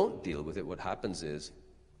if we don't deal with it, what happens is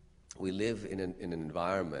we live in an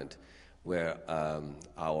environment where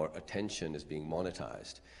our attention is being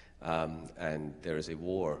monetized, and there is a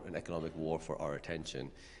war, an economic war for our attention,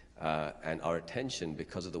 and our attention,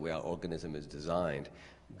 because of the way our organism is designed,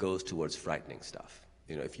 goes towards frightening stuff.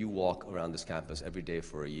 If you walk around this campus every day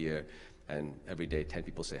for a year, and every day 10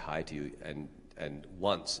 people say hi to you, and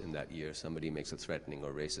once in that year somebody makes a threatening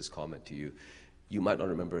or racist comment to you, you might not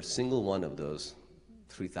remember a single one of those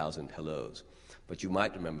 3,000 hellos, but you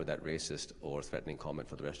might remember that racist or threatening comment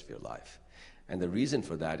for the rest of your life. And the reason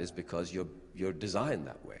for that is because you're designed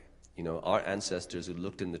that way. Our ancestors who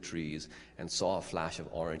looked in the trees and saw a flash of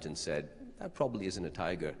orange and said, that probably isn't a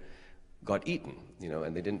tiger, got eaten,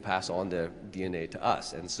 and they didn't pass on their DNA to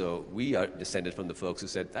us. And so we are descended from the folks who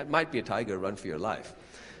said, that might be a tiger, run for your life.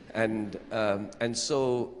 And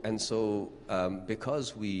so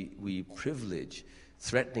because we privilege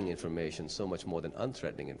threatening information so much more than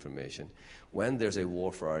unthreatening information, when there's a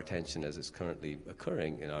war for our attention, as is currently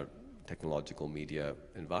occurring in our technological media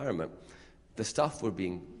environment, the stuff we're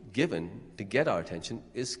being given to get our attention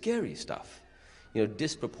is scary stuff.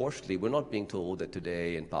 disproportionately, we're not being told that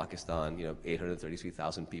today in Pakistan,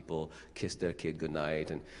 833,000 people kissed their kid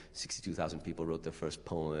goodnight, and 62,000 people wrote their first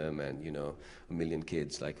poem, and, a million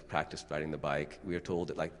kids, practiced riding the bike. We are told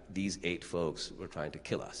that, these 8 folks were trying to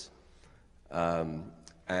kill us.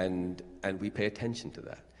 And we pay attention to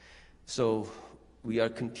that. So we are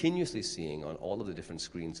continuously seeing on all of the different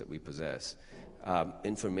screens that we possess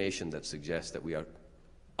information that suggests that we are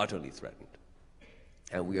utterly threatened.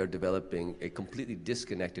 And we are developing a completely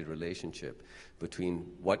disconnected relationship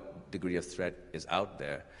between what degree of threat is out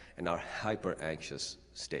there and our hyper-anxious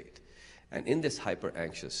state. And in this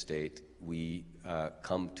hyper-anxious state, we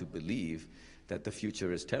come to believe that the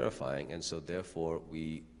future is terrifying, and so therefore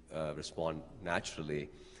we respond naturally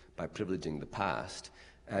by privileging the past,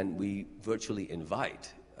 and we virtually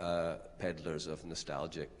invite peddlers of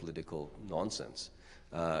nostalgic political nonsense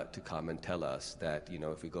to come and tell us that,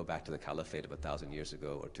 if we go back to the caliphate of 1,000 years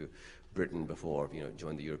ago, or to Britain before,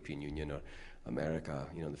 joined the European Union, or America,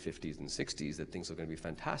 in the 50s and 60s, that things are going to be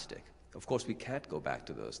fantastic. Of course, we can't go back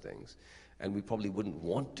to those things, and we probably wouldn't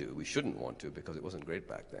want to. We shouldn't want to, because it wasn't great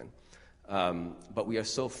back then. But we are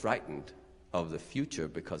so frightened of the future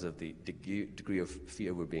because of the degree of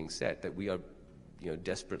fear we're being set that we are,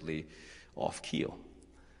 desperately off keel.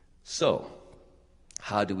 So,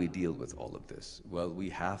 how do we deal with all of this? Well, we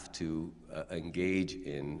have to engage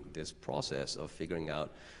in this process of figuring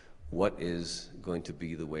out what is going to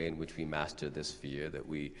be the way in which we master this fear, that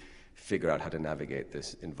we figure out how to navigate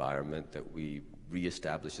this environment, that we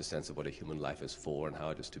reestablish a sense of what a human life is for and how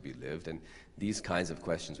it is to be lived. And these kinds of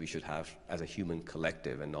questions we should have as a human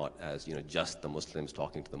collective, and not as, just the Muslims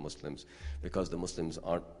talking to the Muslims, because the Muslims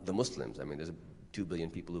aren't the Muslims. I mean, there's 2 billion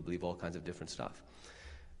people who believe all kinds of different stuff.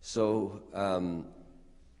 So,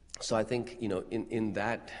 so I think, in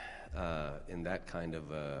that kind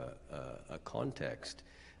of a context,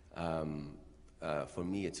 for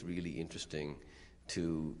me, it's really interesting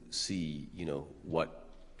to see, what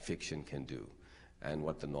fiction can do and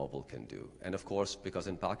what the novel can do. And of course, because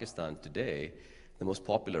in Pakistan today, the most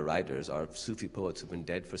popular writers are Sufi poets who've been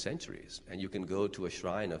dead for centuries. And you can go to a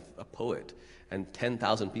shrine of a poet, and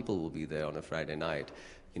 10,000 people will be there on a Friday night,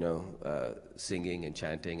 singing and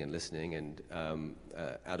chanting and listening, and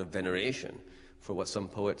out of veneration for what some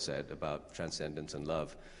poet said about transcendence and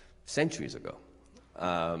love centuries ago.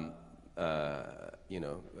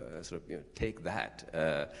 Take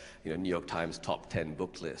that, New York Times top 10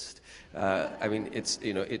 book list. I mean,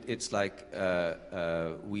 it's like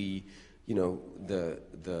we,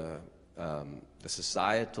 the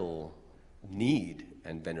societal need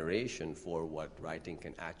and veneration for what writing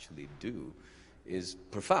can actually do is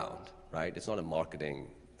profound, right? It's not a marketing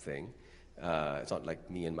thing. It's not like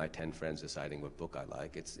me and my 10 friends deciding what book I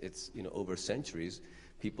like. It's over centuries,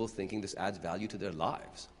 people thinking this adds value to their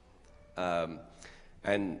lives.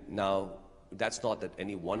 And now, that's not that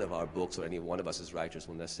any one of our books or any one of us as writers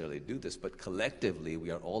will necessarily do this, but collectively we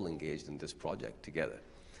are all engaged in this project together.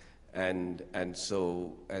 And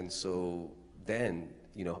so then,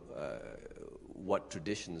 what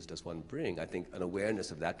traditions does one bring? I think an awareness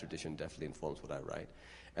of that tradition definitely informs what I write.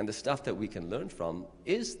 And the stuff that we can learn from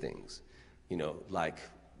is things, like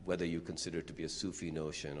whether you consider it to be a Sufi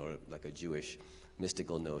notion or like a Jewish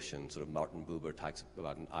mystical notion, sort of Martin Buber talks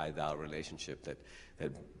about an I-thou relationship that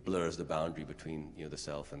blurs the boundary between, the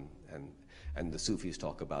self, and the Sufis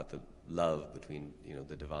talk about the love between,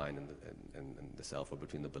 the divine and the self, or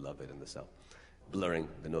between the beloved and the self, blurring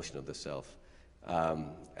the notion of the self.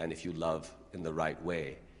 And if you love in the right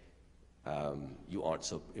way, you aren't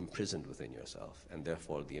so imprisoned within yourself, and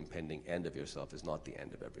therefore the impending end of yourself is not the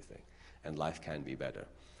end of everything, and life can be better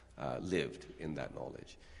lived in that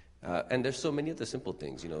knowledge. And there's so many of the simple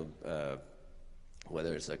things,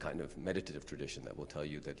 whether it's a kind of meditative tradition that will tell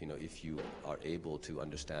you that, if you are able to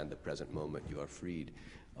understand the present moment, you are freed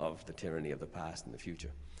of the tyranny of the past and the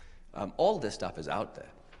future. All this stuff is out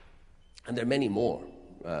there, and there are many more.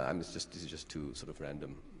 These are just two sort of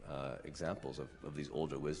random examples of these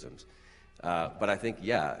older wisdoms. But I think,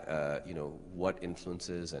 what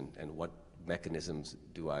influences and what mechanisms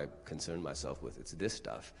do I concern myself with? It's this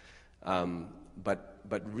stuff.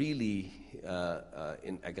 But really,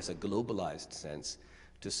 in, I guess, a globalized sense,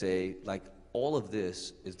 to say, like, all of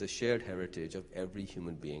this is the shared heritage of every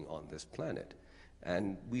human being on this planet.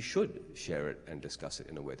 And we should share it and discuss it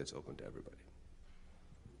in a way that's open to everybody.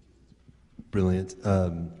 Brilliant.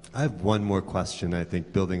 I have one more question, I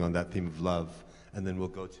think, building on that theme of love, and then we'll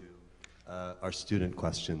go to our student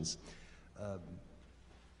questions.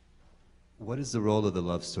 What is the role of the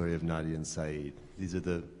love story of Nadia and Saeed? These are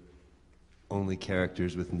the only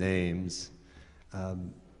characters with names.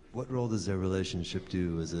 What role does their relationship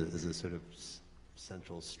do as a sort of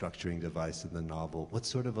central structuring device in the novel. What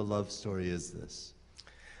sort of a love story is this?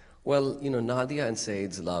 Well, Nadia and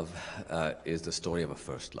Said's love is the story of a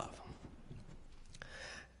first love.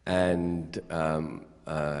 And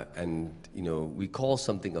we call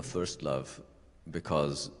something a first love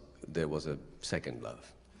because there was a second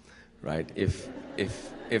love, right?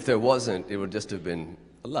 If there wasn't, it would just have been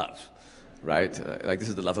a love, right? Like, this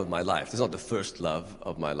is the love of my life. This is not the first love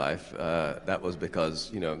of my life. That was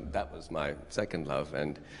because, that was my second love.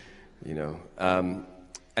 And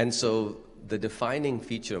so the defining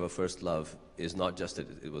feature of a first love is not just that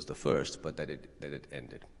it was the first, but that it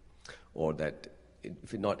ended. Or that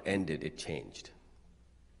if it not ended, it changed.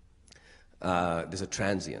 There's a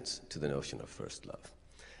transience to the notion of first love.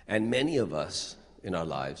 And many of us in our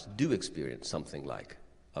lives do experience something like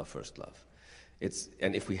a first love.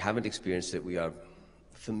 And if we haven't experienced it, we are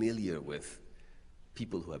familiar with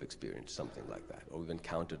people who have experienced something like that, or we've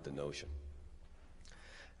encountered the notion.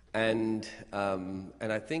 And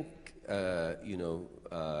I think,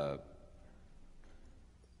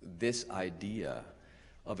 this idea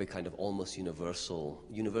of a kind of almost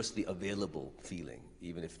universally available feeling,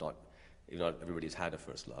 even if not everybody's had a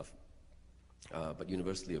first love, but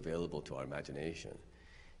universally available to our imagination.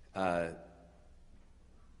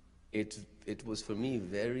 It was for me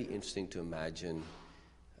very interesting to imagine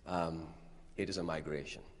it as a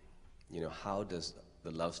migration. How does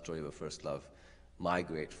the love story of a first love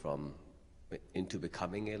migrate into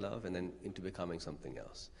becoming a love and then into becoming something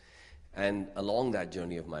else? And along that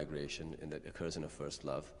journey of migration that occurs in a first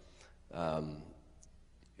love,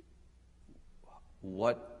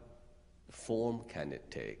 what form can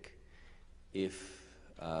it take if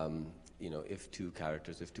two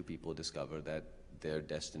people discover that their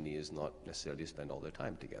destiny is not necessarily to spend all their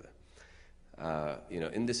time together?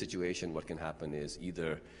 In this situation, what can happen is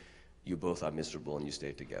either you both are miserable and you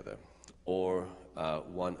stay together, or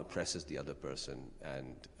one oppresses the other person,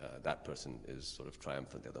 and that person is sort of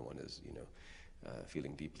triumphant, the other one is,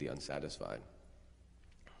 feeling deeply unsatisfied.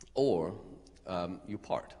 Or you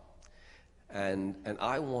part. And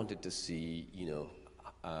I wanted to see,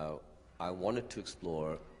 I wanted to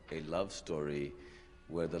explore a love story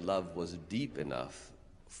where the love was deep enough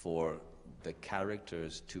for the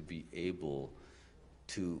characters to be able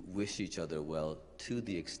to wish each other well, to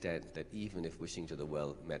the extent that even if wishing each other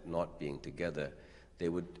well meant not being together, they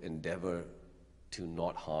would endeavor to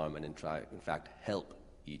not harm and in fact help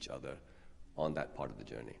each other on that part of the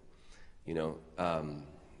journey.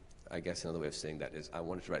 I guess another way of saying that is I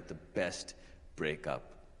wanted to write the best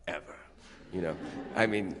breakup ever.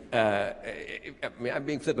 I'm being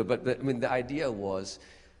flippant, but the idea was,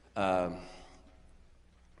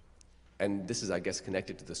 and this is, I guess,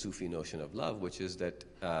 connected to the Sufi notion of love, which is that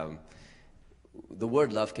the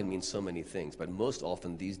word love can mean so many things, but most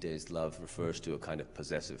often these days love refers to a kind of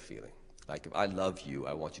possessive feeling. Like, if I love you,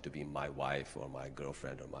 I want you to be my wife or my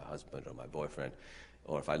girlfriend or my husband or my boyfriend.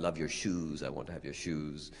 Or if I love your shoes, I want to have your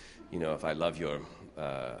shoes. If I love your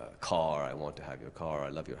car, I want to have your car. I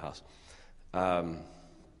love your house.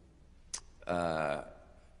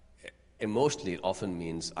 Emotionally, it often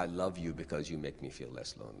means I love you because you make me feel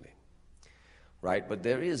less lonely, right? But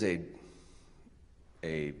there is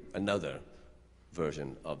another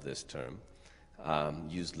version of this term,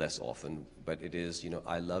 used less often, but it is,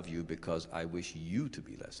 I love you because I wish you to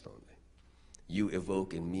be less lonely. You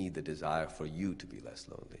evoke in me the desire for you to be less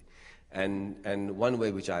lonely. And one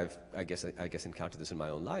way which I guess encountered this in my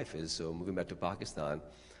own life is, so moving back to Pakistan,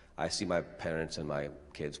 I see my parents and my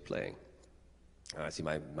kids playing. I see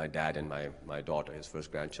my dad and my daughter, his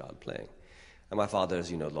first grandchild, playing. And my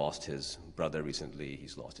father's, lost his brother recently.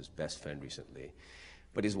 He's lost his best friend recently.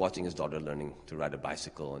 But he's watching his daughter learning to ride a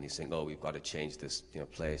bicycle, and he's saying, we've got to change this,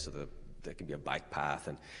 place so that there can be a bike path,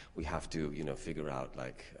 and we have to, figure out,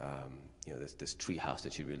 this tree house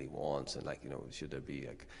that she really wants, and, should there be,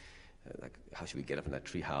 how should we get up in that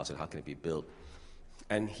tree house, and how can it be built?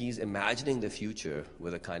 And he's imagining the future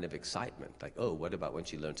with a kind of excitement, like, what about when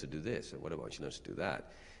she learns to do this, or what about when she learns to do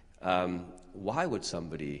that? Why would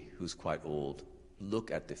somebody who's quite old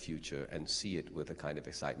look at the future and see it with a kind of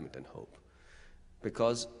excitement and hope?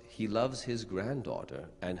 Because he loves his granddaughter,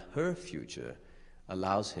 and her future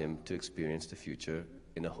allows him to experience the future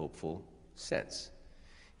in a hopeful sense.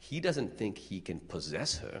 He doesn't think he can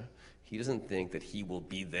possess her. He doesn't think that he will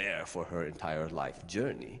be there for her entire life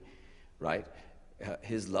journey, right?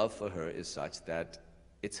 His love for her is such that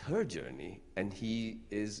it's her journey, and he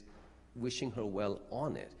is wishing her well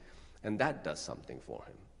on it. And that does something for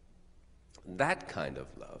him. That kind of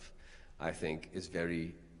love, I think, is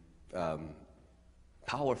very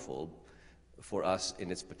powerful for us in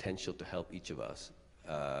its potential to help each of us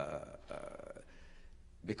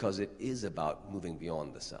because it is about moving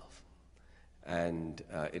beyond the self. And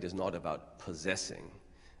it is not about possessing.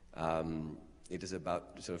 It is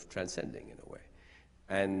about sort of transcending in a way.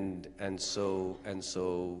 And so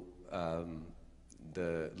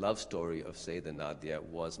the love story of Sayyidah Nadia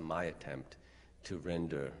was my attempt to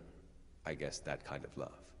render, I guess, that kind of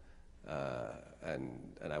love.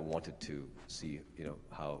 And I wanted to see,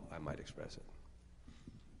 how I might express it.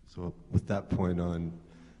 So with that point on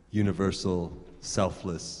universal,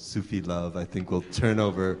 selfless Sufi love, I think we'll turn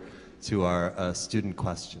over to our student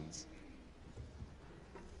questions.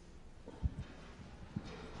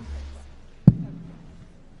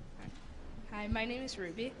 Hi, my name is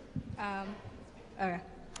Ruby. My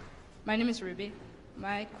name is Ruby.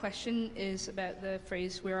 My question is about the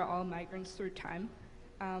phrase, "We're all migrants through time."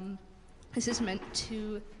 Is this meant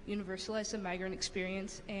to universalize the migrant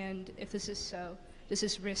experience? And if this is so, does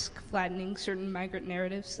this risk flattening certain migrant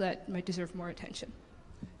narratives that might deserve more attention?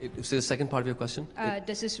 So the second part of your question?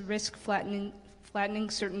 Does this risk flattening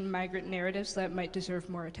certain migrant narratives that might deserve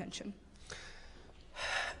more attention?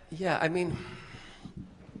 Yeah, I mean,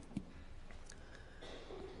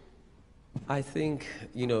 I think,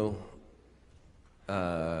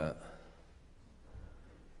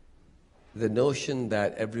 the notion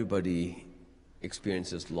that everybody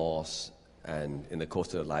experiences loss and in the course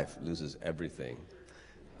of their life loses everything,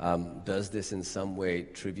 does this in some way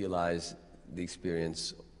trivialize the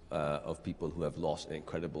experience of people who have lost an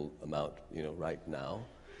incredible amount, right now?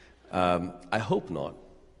 I hope not.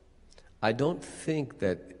 I don't think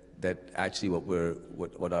that actually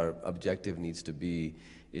what our objective needs to be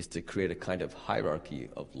is to create a kind of hierarchy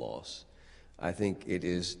of loss. I think it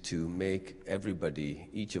is to make everybody,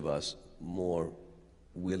 each of us, more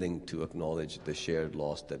willing to acknowledge the shared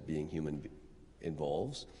loss that being human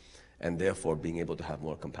involves, and therefore being able to have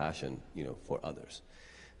more compassion, for others.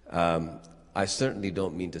 I certainly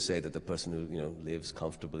don't mean to say that the person who, lives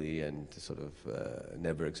comfortably and sort of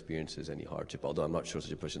never experiences any hardship, although I'm not sure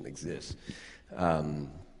such a person exists.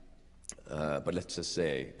 But let's just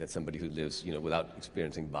say that somebody who lives, without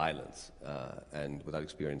experiencing violence and without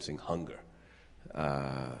experiencing hunger,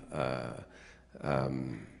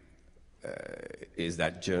 is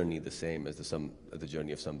that journey the same as the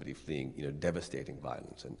journey of somebody fleeing, devastating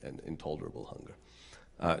violence and intolerable hunger?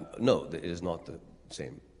 No, it is not the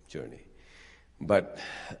same journey. But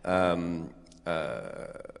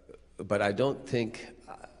I don't think.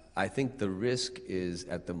 I think the risk is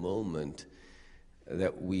at the moment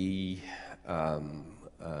that we are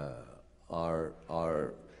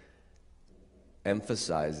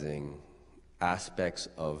emphasizing aspects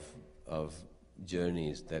of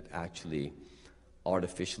journeys that actually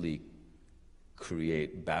artificially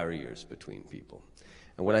create barriers between people.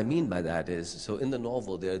 And what I mean by that is, so in the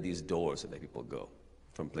novel there are these doors that let people go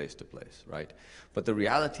from place to place, right? But the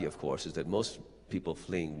reality, of course, is that most people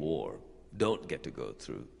fleeing war don't get to go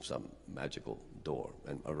through some magical door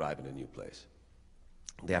and arrive in a new place.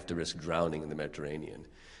 They have to risk drowning in the Mediterranean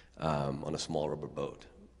on a small rubber boat,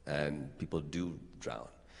 and people do drown.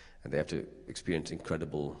 And they have to experience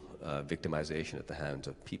incredible victimization at the hands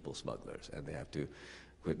of people smugglers, and they have to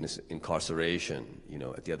witness incarceration,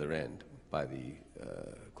 at the other end by the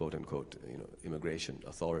quote-unquote, immigration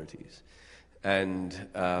authorities. And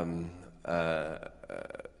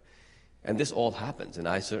this all happens, and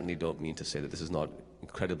I certainly don't mean to say that this is not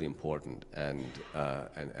incredibly important and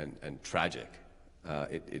tragic.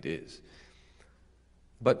 It is.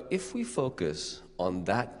 But if we focus on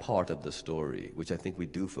that part of the story, which I think we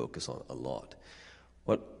do focus on a lot,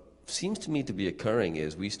 what seems to me to be occurring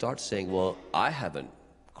is we start saying, well, I haven't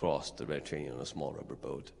crossed the Mediterranean on a small rubber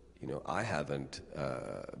boat. I haven't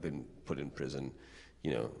been put in prison,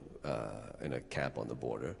 in a camp on the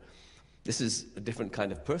border. This is a different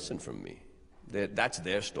kind of person from me. That's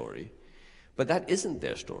their story. But that isn't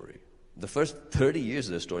their story. The first 30 years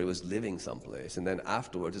of the story was living someplace, and then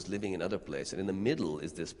afterwards is living in other place. And in the middle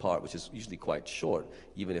is this part, which is usually quite short,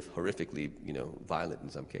 even if horrifically, violent in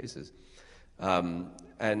some cases.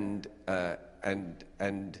 And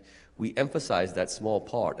we emphasize that small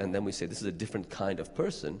part, and then we say this is a different kind of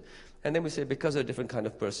person. And then we say because they're a different kind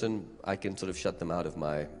of person, I can sort of shut them out of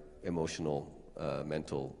my emotional,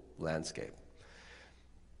 mental landscape.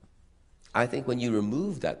 I think when you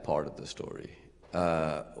remove that part of the story,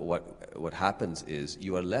 what happens is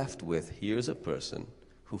you are left with, here's a person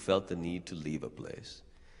who felt the need to leave a place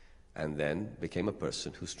and then became a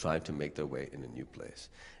person who's trying to make their way in a new place.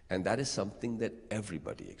 And that is something that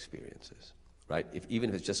everybody experiences, right? Even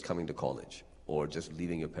if it's just coming to college or just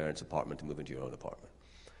leaving your parents' apartment to move into your own apartment,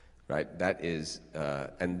 right? That is,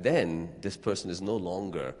 and then this person is no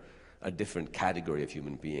longer a different category of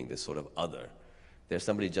human being, this sort of other. They're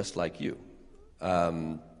somebody just like you.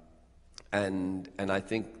 And I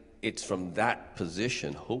think it's from that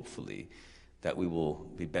position, hopefully, that we will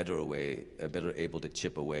be better able to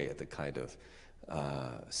chip away at the kind of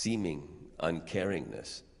seeming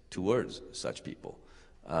uncaringness towards such people.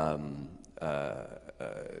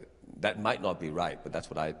 That might not be right, but that's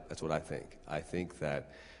what I think. I think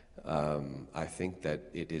that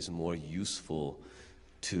it is more useful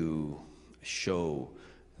to show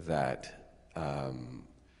that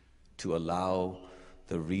to allow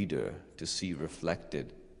the reader to see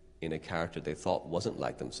reflected in a character they thought wasn't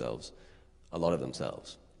like themselves, a lot of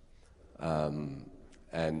themselves,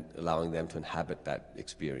 and allowing them to inhabit that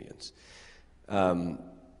experience.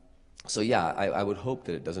 So yeah, I would hope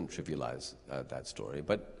that it doesn't trivialize that story.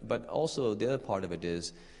 But also the other part of it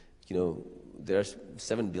is, there's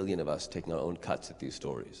 7 billion of us taking our own cuts at these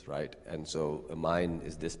stories, right? And so mine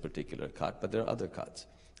is this particular cut, but there are other cuts.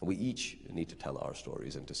 We each need to tell our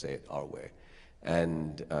stories and to say it our way.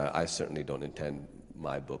 And I certainly don't intend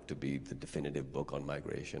my book to be the definitive book on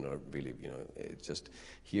migration, or really, it's just,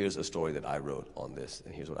 here's a story that I wrote on this,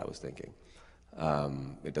 and here's what I was thinking.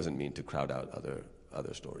 It doesn't mean to crowd out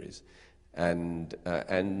other stories. And I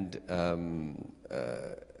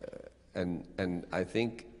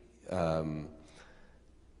think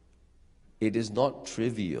it is not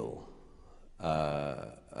trivial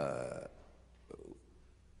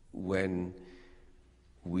when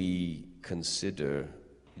we consider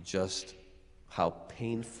just how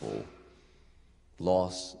painful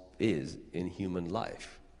loss is in human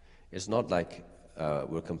life. It's not like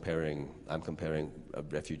I'm comparing a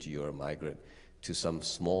refugee or a migrant to some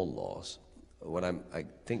small loss. What I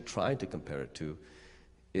think trying to compare it to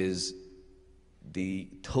is the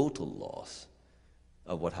total loss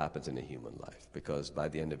of what happens in a human life, because by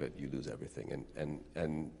the end of it you lose everything, and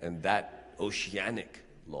that oceanic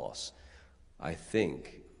loss, I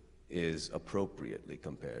think, is appropriately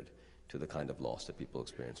compared to the kind of loss that people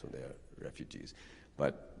experience when they're refugees.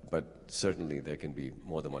 But certainly there can be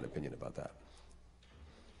more than one opinion about that.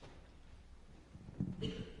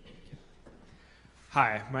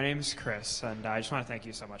 Hi, my name is Chris, and I just want to thank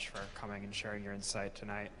you so much for coming and sharing your insight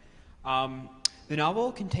tonight. The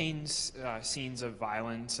novel contains scenes of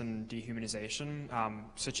violence and dehumanization,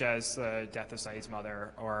 such as the death of Saeed's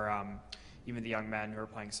mother, or even the young men who are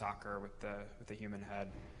playing soccer with the human head.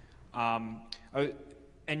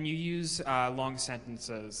 And you use long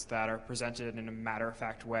sentences that are presented in a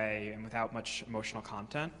matter-of-fact way and without much emotional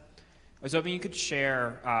content. I was hoping you could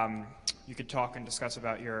share, you could talk and discuss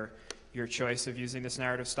about your choice of using this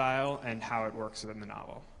narrative style and how it works within the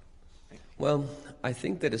novel. Well, I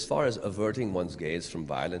think that as far as averting one's gaze from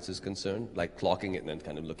violence is concerned, like clocking it and then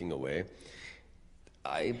kind of looking away,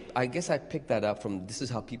 I guess I picked that up from, this is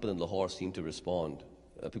how people in Lahore seem to respond,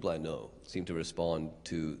 people I know seem to respond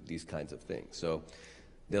to these kinds of things. So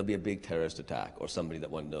there'll be a big terrorist attack, or somebody that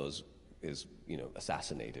one knows is,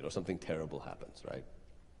 assassinated, or something terrible happens, right?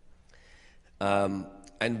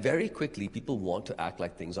 And very quickly, people want to act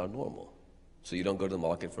like things are normal. So you don't go to the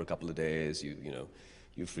market for a couple of days, you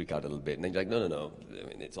freak out a little bit, and then you're like, no, I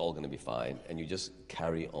mean, it's all going to be fine, and you just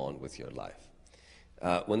carry on with your life.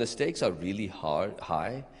 When the stakes are really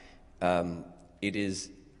high, it is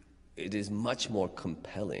much more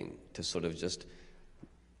compelling to sort of just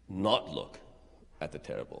not look at the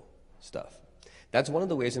terrible stuff. That's one of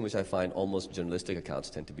the ways in which I find almost journalistic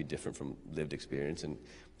accounts tend to be different from lived experience in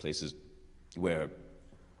places where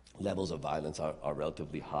levels of violence are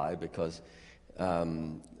relatively high, because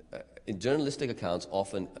in journalistic accounts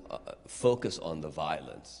often focus on the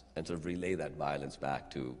violence and sort of relay that violence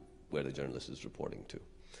back to where the journalist is reporting to.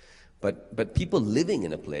 But people living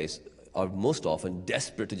in a place are most often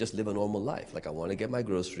desperate to just live a normal life. Like, I want to get my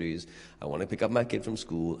groceries, I want to pick up my kid from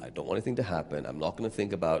school, I don't want anything to happen, I'm not going to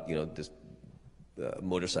think about, this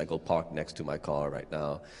motorcycle parked next to my car right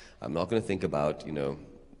now, I'm not going to think about,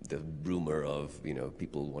 the rumor of,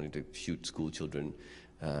 people wanting to shoot school children,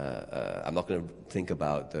 I'm not going to think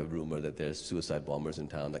about the rumor that there's suicide bombers in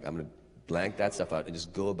town. Like, I'm going to blank that stuff out and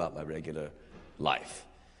just go about my regular life,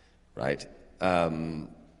 right? I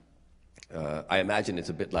imagine it's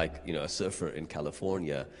a bit like, a surfer in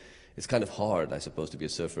California. It's kind of hard, I suppose, to be a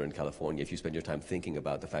surfer in California if you spend your time thinking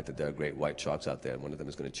about the fact that there are great white sharks out there and one of them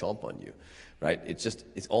is going to chomp on you, right?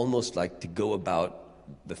 It's almost like to go about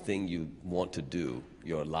the thing you want to do,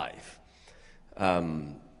 your life.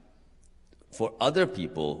 For other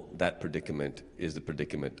people, that predicament is the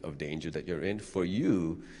predicament of danger that you're in. For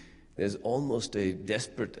you, there's almost a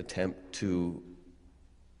desperate attempt to,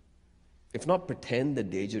 if not pretend the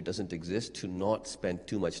danger doesn't exist, to not spend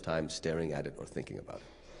too much time staring at it or thinking about it.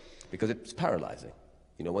 Because it's paralyzing.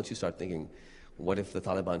 Once you start thinking, What if the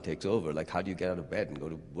Taliban takes over? Like, how do you get out of bed and go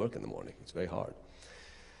to work in the morning? It's very hard.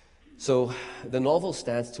 So the novel's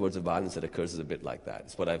stance towards the violence that occurs is a bit like that.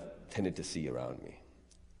 It's what I've tended to see around me.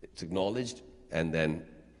 It's acknowledged, and then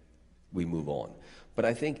we move on. But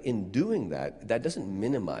I think in doing that, that doesn't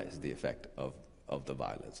minimize the effect of the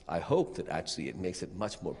violence. I hope that actually it makes it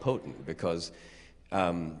much more potent, because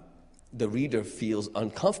the reader feels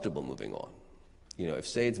uncomfortable moving on. You know, if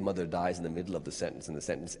Said's mother dies in the middle of the sentence and the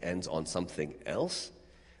sentence ends on something else,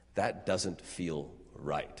 that doesn't feel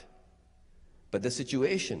right. But the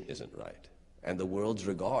situation isn't right, and the world's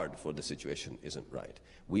regard for the situation isn't right.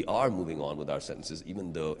 We are moving on with our sentences,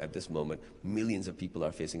 even though at this moment millions of people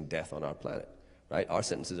are facing death on our planet, right? Our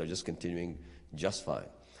sentences are just continuing just fine.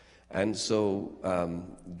 And so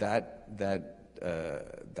that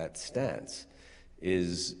stance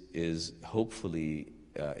is hopefully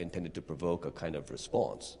intended to provoke a kind of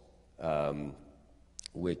response,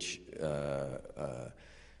 which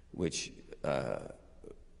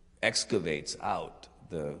excavates out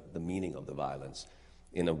the meaning of the violence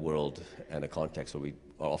in a world and a context where we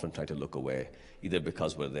are often trying to look away, either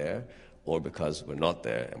because we're there or because we're not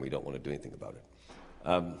there and we don't want to do anything about it.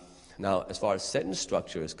 Now, as far as sentence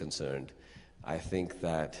structure is concerned, I think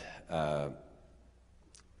that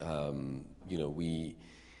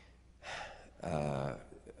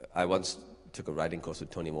I once took a writing course with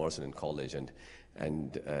Toni Morrison in college,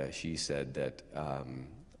 and she said that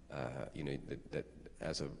that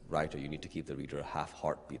as a writer, you need to keep the reader a half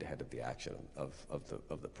heartbeat ahead of the action of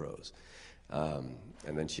the prose. And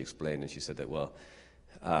then she explained, and she said that, well,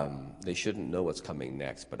 they shouldn't know what's coming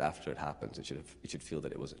next, but after it happens, it should feel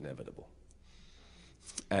that it was inevitable.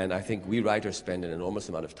 And I think we writers spend an enormous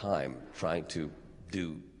amount of time trying to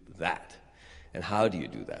do that. And how do you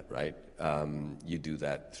do that, right? You do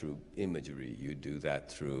that through imagery. You do that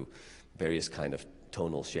through various kind of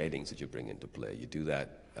tonal shadings that you bring into play. You do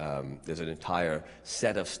that. There's an entire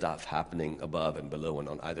set of stuff happening above and below and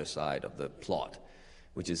on either side of the plot,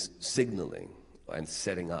 which is signaling and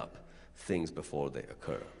setting up things before they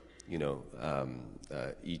occur. You know,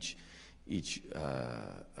 each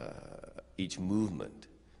movement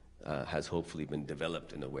has hopefully been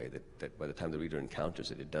developed in a way that by the time the reader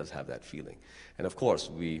encounters it, it does have that feeling. And of course,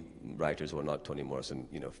 we writers who are not Toni Morrison,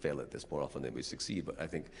 fail at this more often than we succeed. But I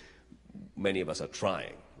think many of us are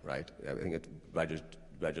trying, right? I think writers,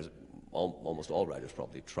 almost all writers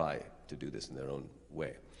probably try to do this in their own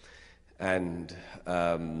way. And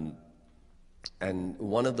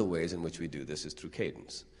one of the ways in which we do this is through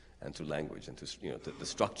cadence and through language and through the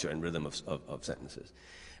structure and rhythm of sentences.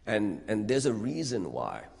 And there's a reason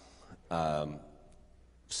why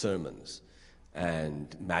sermons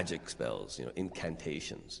and magic spells,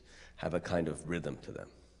 incantations, have a kind of rhythm to them.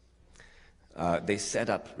 They set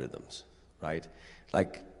up rhythms, right?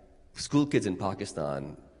 Like school kids in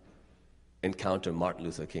Pakistan encounter Martin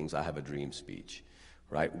Luther King's "I Have a Dream" speech,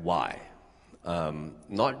 right? Why?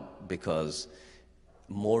 Not because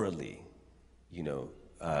morally, he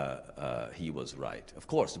was right. Of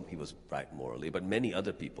course, he was right morally, but many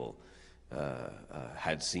other people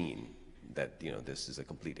had seen that this is a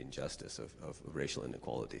complete injustice of racial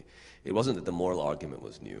inequality. It wasn't that the moral argument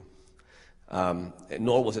was new,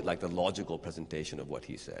 nor was it like the logical presentation of what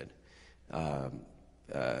he said,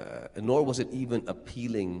 nor was it even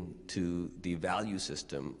appealing to the value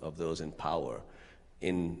system of those in power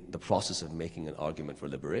in the process of making an argument for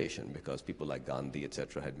liberation, because people like Gandhi,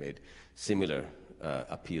 etc., had made similar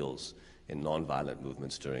appeals in nonviolent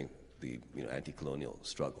movements during the anti-colonial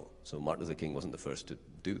struggle. So Martin Luther King wasn't the first to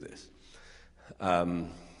do this.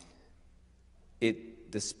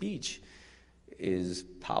 The speech is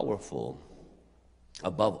powerful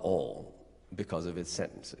above all because of its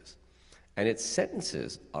sentences. And its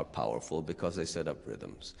sentences are powerful because they set up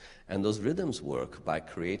rhythms. And those rhythms work by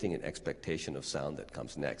creating an expectation of sound that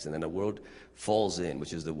comes next. And then a word falls in,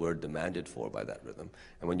 which is the word demanded for by that rhythm.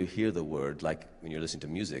 And when you hear the word, like when you're listening to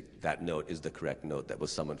music, that note is the correct note that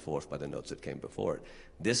was summoned forth by the notes that came before it.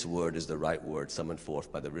 This word is the right word summoned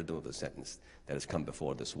forth by the rhythm of the sentence that has come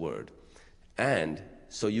before this word. And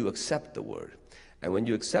so you accept the word. And when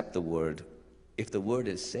you accept the word, if the word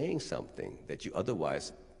is saying something that you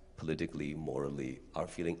otherwise politically, morally, are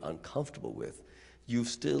feeling uncomfortable with, you've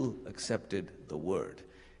still accepted the word.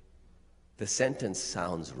 The sentence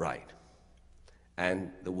sounds right,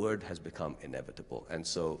 and the word has become inevitable. And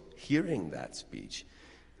so hearing that speech,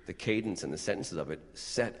 the cadence and the sentences of it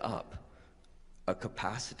set up a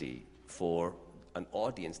capacity for an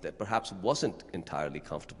audience that perhaps wasn't entirely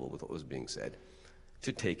comfortable with what was being said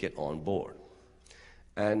to take it on board.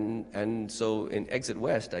 And so in Exit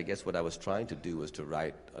West, I guess what I was trying to do was to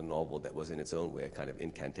write a novel that was in its own way a kind of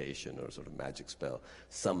incantation or sort of magic spell,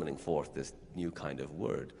 summoning forth this new kind of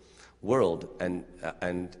world, and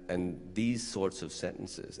these sorts of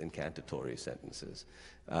sentences, incantatory sentences,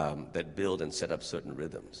 that build and set up certain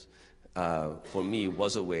rhythms, for me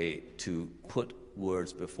was a way to put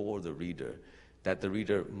words before the reader that the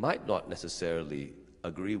reader might not necessarily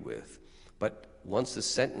agree with, but once the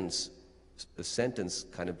sentence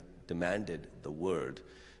kind of demanded the word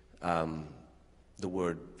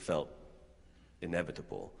felt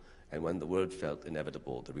inevitable. And when the word felt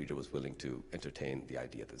inevitable, the reader was willing to entertain the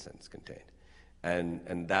idea that the sentence contained.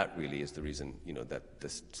 And that really is the reason, that the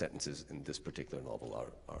sentences in this particular novel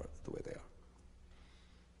are the way they are.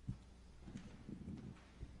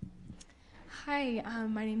 Hi,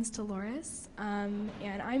 my name is Dolores, and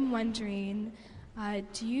I'm wondering,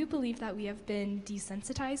 do you believe that we have been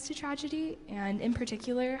desensitized to tragedy? And in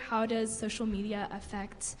particular, how does social media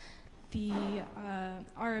affect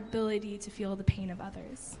our ability to feel the pain of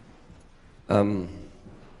others?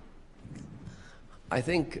 I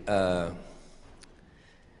think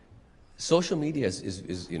social media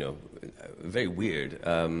is very weird.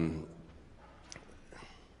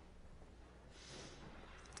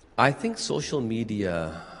 I think social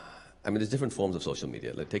media, there's different forms of social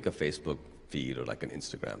media. Like take a Facebook feed or like an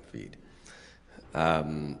Instagram feed.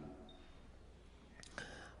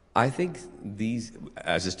 I think these,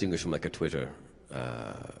 as distinguished from like a Twitter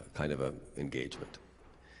kind of a engagement,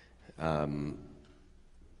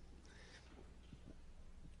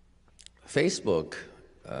 Facebook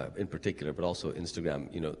in particular, but also Instagram,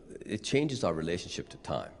 it changes our relationship to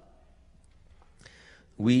time.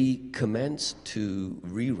 We commence to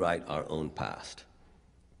rewrite our own past.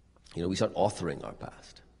 We start authoring our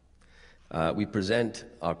past. We present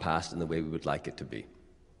our past in the way we would like it to be.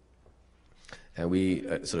 And we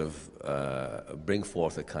bring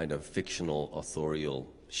forth a kind of fictional, authorial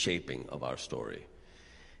shaping of our story.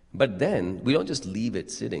 But then, we don't just leave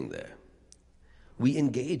it sitting there. We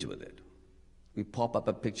engage with it. We pop up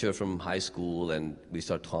a picture from high school and we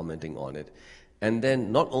start commenting on it. And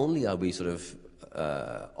then, not only are we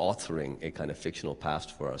authoring a kind of fictional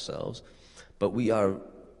past for ourselves, but we are,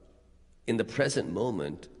 in the present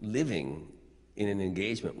moment, living in an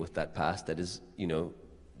engagement with that past that is,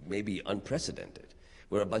 maybe unprecedented,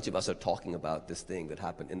 where a bunch of us are talking about this thing that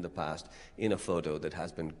happened in the past in a photo that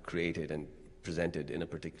has been created and presented in a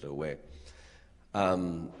particular way.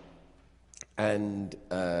 Is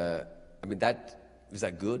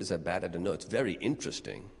that good? Is that bad? I don't know. It's very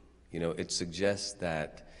interesting. It suggests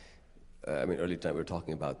that, earlier tonight we were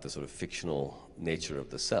talking about the sort of fictional nature of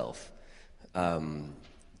the self.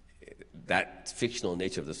 That fictional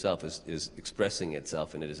nature of the self is expressing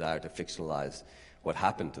itself in a desire to fictionalize what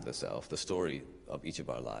happened to the self, the story of each of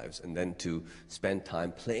our lives, and then to spend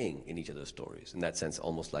time playing in each of those stories. In that sense,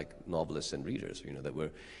 almost like novelists and readers, that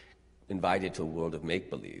we're invited to a world of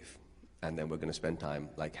make-believe, and then we're going to spend time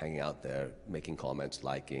like hanging out there, making comments,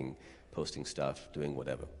 liking, posting stuff, doing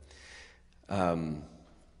whatever.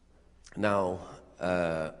 Now,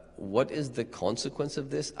 what is the consequence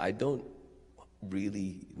of this? I don't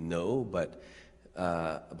really know, but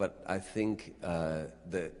I think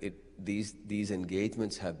these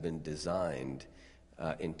engagements have been designed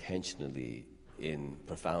intentionally in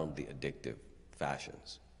profoundly addictive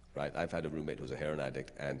fashions, right? I've had a roommate who's a heroin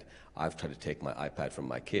addict, and I've tried to take my iPad from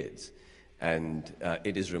my kids, and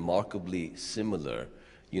it is remarkably similar,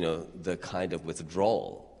 the kind of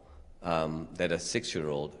withdrawal that a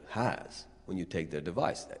 6-year-old has when you take their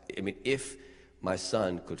device. If my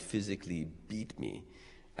son could physically beat me,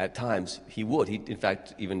 at times he would. He, in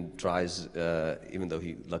fact, even tries, even though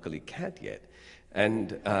he luckily can't yet.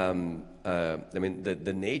 And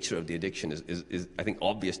the nature of the addiction is, I think,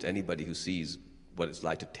 obvious to anybody who sees what it's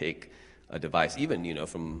like to take a device, even,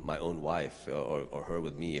 from my own wife or her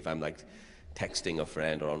with me. If I'm like texting a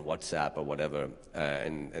friend or on WhatsApp or whatever,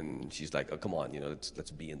 and she's like, "Oh, come on,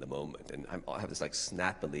 let's be in the moment." And I have this like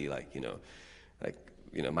snappily,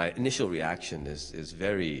 my initial reaction is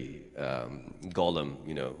very Gollum,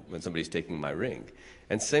 when somebody's taking my ring.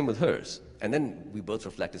 And same with hers. And then we both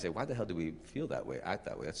reflect and say, why the hell do we feel that way, act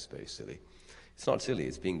that way? That's very silly. It's not silly,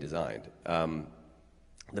 it's being designed.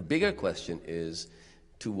 The bigger question is,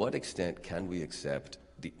 to what extent can we accept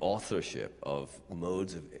the authorship of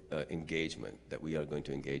modes of engagement that we are going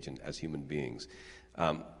to engage in as human beings?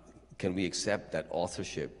 Can we accept that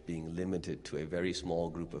authorship being limited to a very small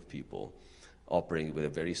group of people operating with a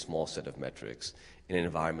very small set of metrics in an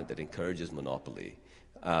environment that encourages monopoly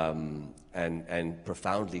and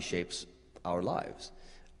profoundly shapes our lives?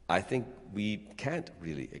 I think we can't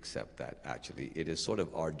really accept that, actually. It is sort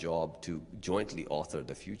of our job to jointly author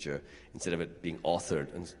the future instead of it being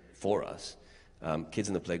authored for us. Kids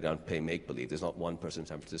in the playground play make-believe. There's not one person in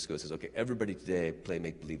San Francisco who says, okay, everybody today play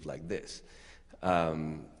make-believe like this.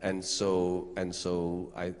 And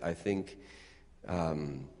so I think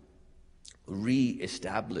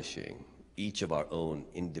re-establishing each of our own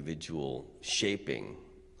individual shaping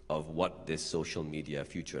of what this social media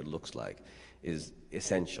future looks like is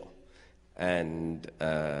essential. And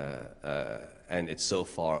it's so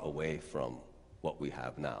far away from what we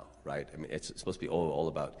have now, right? I mean, it's supposed to be all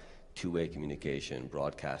about two-way communication,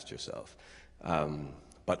 broadcast yourself.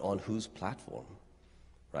 But on whose platform,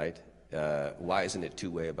 right? Why isn't it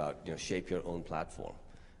two-way about, shape your own platform,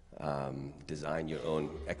 design your own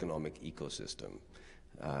economic ecosystem,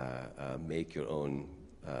 make your own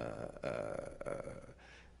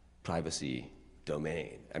privacy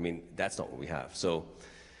domain? I mean, that's not what we have. So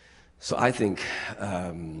I think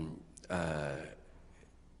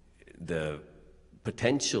the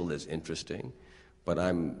potential is interesting, but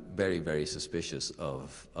I'm very, very suspicious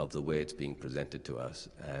of the way it's being presented to us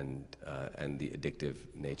and the addictive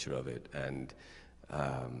nature of it. And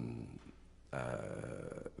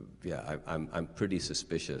I'm pretty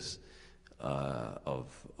suspicious of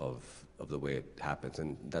the way it happens,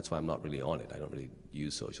 and that's why I'm not really on it. I don't really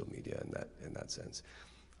use social media in that sense.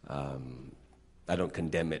 I don't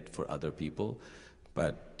condemn it for other people,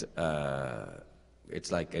 but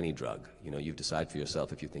it's like any drug. You decide for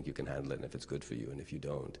yourself if you think you can handle it and if it's good for you, and if you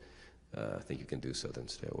don't think you can do so, then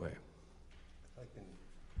stay away. If I can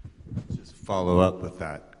just follow up with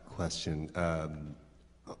that question.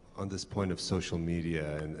 On this point of social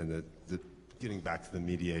media and the getting back to the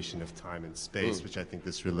mediation of time and space, which I think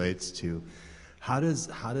this relates to, how does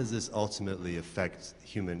this ultimately affect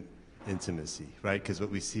human intimacy, right? Because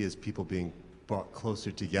what we see is people being brought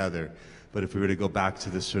closer together, but if we were to go back to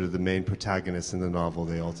the sort of the main protagonists in the novel,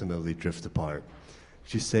 they ultimately drift apart.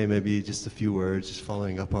 Could you say maybe just a few words, just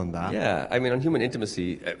following up on that? Yeah, I mean, on human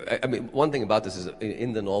intimacy, I mean, one thing about this is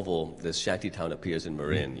in the novel, this shanty town appears in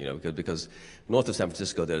Marin, because north of San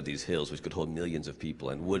Francisco, there are these hills which could hold millions of people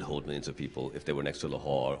and would hold millions of people if they were next to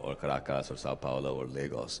Lahore or Caracas or Sao Paulo or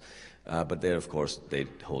Lagos. But there, of course, they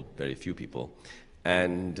hold very few people.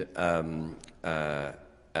 And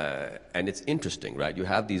it's interesting, right? You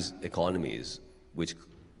have these economies which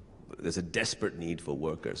there's a desperate need for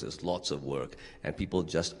workers. There's lots of work, and people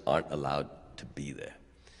just aren't allowed to be there.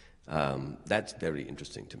 That's very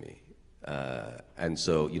interesting to me. And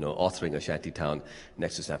so, authoring a shanty town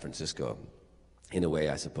next to San Francisco, in a way,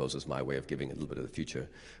 I suppose, is my way of giving a little bit of the future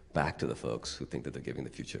back to the folks who think that they're giving the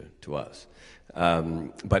future to us.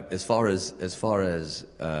 But as far as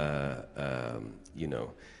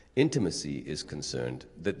intimacy is concerned,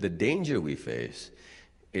 the danger we face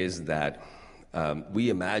is that we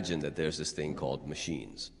imagine that there's this thing called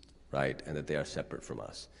machines, right, and that they are separate from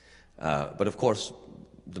us. But of course,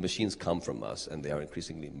 the machines come from us, and they are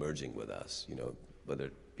increasingly merging with us, whether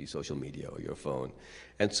it be social media or your phone.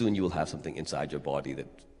 And soon you will have something inside your body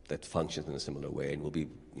that functions in a similar way and will be,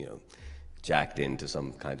 jacked into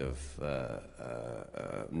some kind of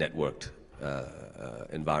networked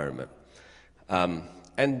environment.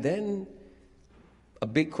 And then a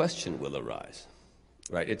big question will arise.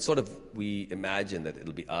 Right, it's sort of, we imagine that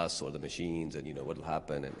it'll be us or the machines and what will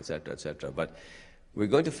happen and et cetera, but we're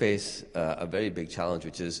going to face a very big challenge,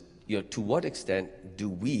 which is, to what extent do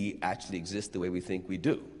we actually exist the way we think we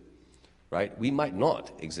do, right? We might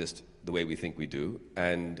not exist the way we think we do,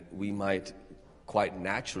 and we might quite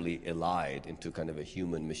naturally elide into kind of a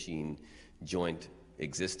human-machine joint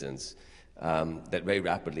existence that very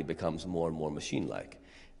rapidly becomes more and more machine-like.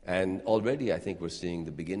 And already I think we're seeing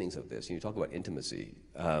the beginnings of this. You talk about intimacy.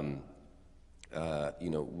 I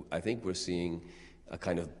think we're seeing a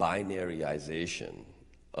kind of binaryization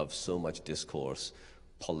of so much discourse,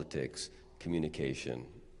 politics, communication,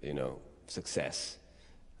 success,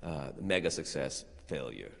 mega success,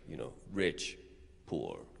 failure, rich,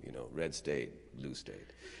 poor, red state, blue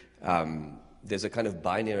state. There's a kind of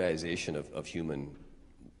binaryization of human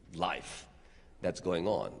life that's going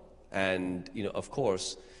on. And, of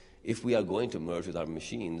course, if we are going to merge with our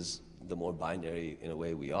machines, the more binary, in a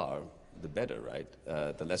way, we are, the better, right?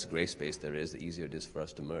 The less gray space there is, the easier it is for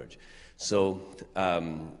us to merge. So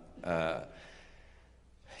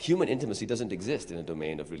human intimacy doesn't exist in a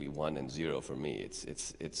domain of really 1 and 0 for me.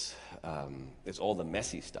 It's all the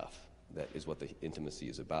messy stuff that is what the intimacy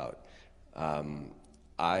is about.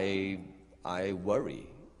 I worry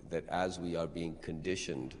that as we are being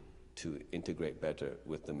conditioned to integrate better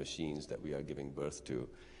with the machines that we are giving birth to,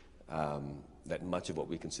 that much of what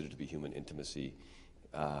we consider to be human intimacy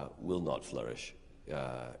will not flourish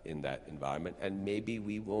in that environment, and maybe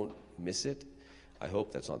we won't miss it. I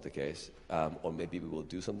hope that's not the case, or maybe we will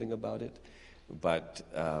do something about it. But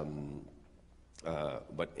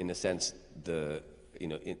in a sense,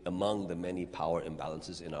 among the many power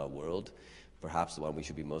imbalances in our world, perhaps the one we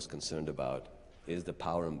should be most concerned about is the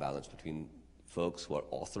power imbalance between folks who are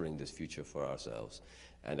authoring this future for ourselves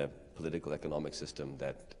and a political economic system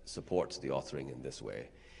that supports the authoring in this way,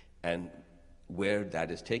 and where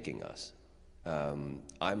that is taking us.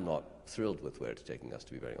 I'm not thrilled with where it's taking us,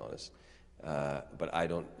 to be very honest, but I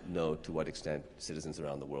don't know to what extent citizens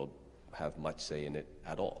around the world have much say in it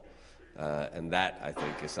at all. And that, I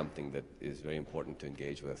think, is something that is very important to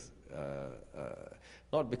engage with,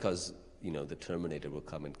 not because the Terminator will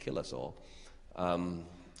come and kill us all,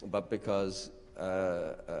 but because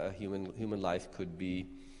human life could be,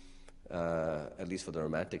 at least for the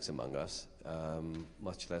romantics among us,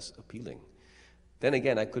 much less appealing. Then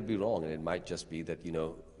again, I could be wrong, and it might just be that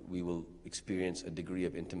we will experience a degree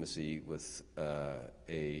of intimacy with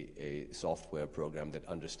a software program that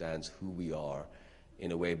understands who we are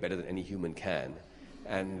in a way better than any human can,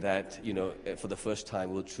 and that for the first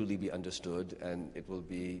time will truly be understood, and it will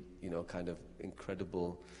be kind of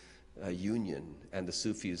incredible union, and the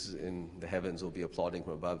Sufis in the heavens will be applauding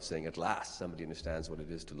from above, saying, "At last, somebody understands what it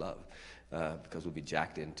is to love," because we'll be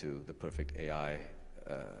jacked into the perfect AI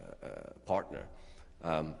partner.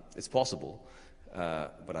 It's possible,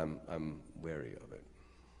 but I'm wary of it.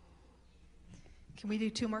 Can we do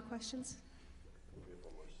 2 more questions?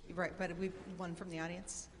 Right, but we've one from the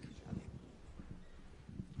audience.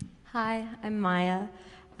 Hi, I'm Maya.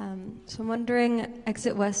 So I'm wondering,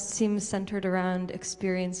 Exit West seems centered around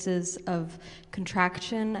experiences of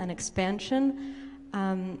contraction and expansion.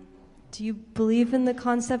 Do you believe in the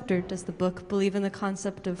concept, or does the book believe in the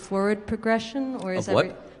concept of forward progression, or is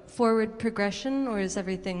forward progression, or is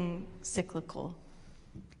everything cyclical?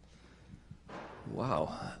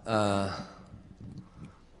 Wow.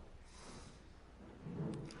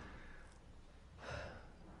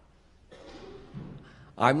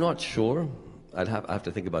 I'm not sure. I have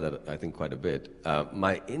to think about that, I think, quite a bit.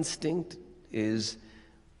 My instinct is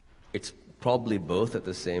it's probably both at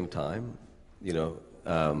the same time.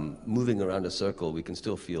 Moving around a circle, we can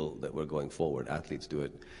still feel that we're going forward. Athletes do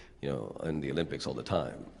it, in the Olympics all the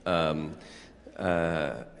time.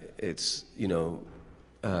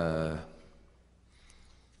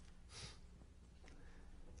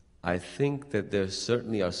 I think that there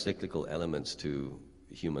certainly are cyclical elements to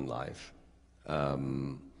human life.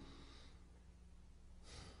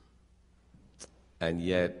 And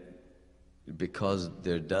yet, because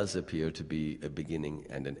there does appear to be a beginning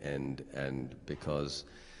and an end, and because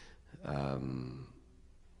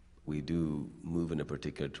we do move in a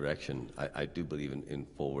particular direction, I do believe in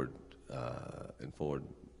forward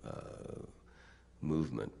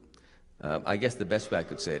movement. I guess the best way I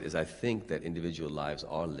could say it is I think that individual lives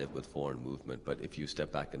are lived with forward movement, but if you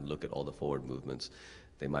step back and look at all the forward movements,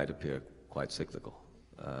 they might appear quite cyclical.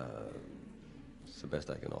 It's the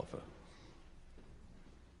best I can offer.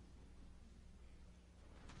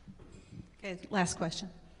 Okay, last question.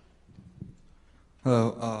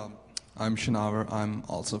 Hello, I'm Shanavar. I'm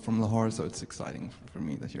also from Lahore, so it's exciting for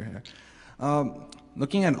me that you're here.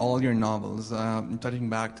 Looking at all your novels, touching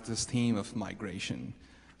back to this theme of migration.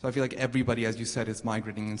 So I feel like everybody, as you said, is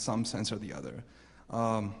migrating in some sense or the other.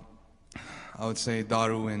 I would say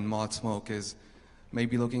Daru in Moth Smoke is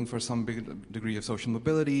maybe looking for some big degree of social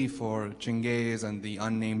mobility. For Chinggez and the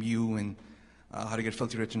unnamed you in How to Get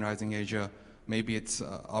Filthy Rich in Rising Asia, maybe it's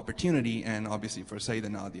opportunity, and obviously for Saeed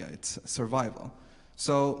and Nadia, it's survival.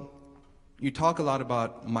 So you talk a lot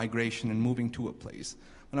about migration and moving to a place,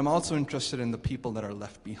 but I'm also interested in the people that are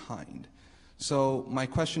left behind. So my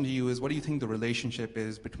question to you is, what do you think the relationship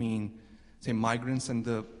is between, say, migrants and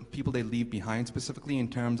the people they leave behind, specifically in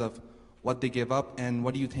terms of what they give up, and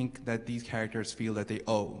what do you think that these characters feel that they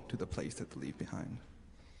owe to the place that they leave behind?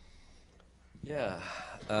 Yeah.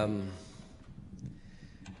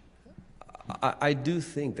 I do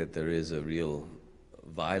think that there is a real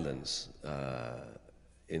violence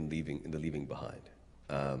in the leaving behind,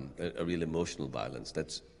 a real emotional violence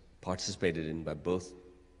that's participated in by both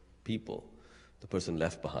people, the person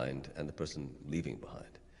left behind and the person leaving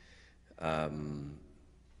behind.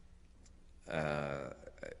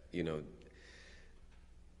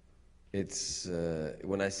 It's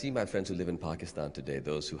when I see my friends who live in Pakistan today,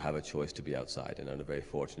 those who have a choice to be outside and are in a very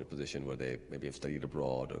fortunate position where they maybe have studied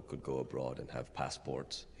abroad or could go abroad and have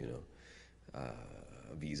passports,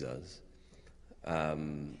 visas.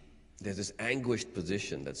 there's this anguished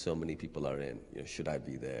position that so many people are in. You know, should I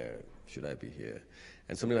be there? Should I be here?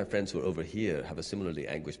 And so many of my friends who are over here have a similarly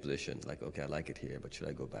anguished position, like, okay, I like it here, but should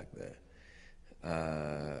I go back there?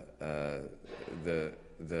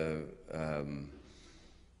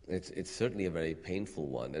 It's certainly a very painful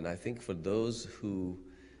one. And I think for those who,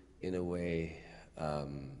 in a way,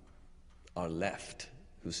 are left,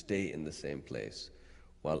 who stay in the same place,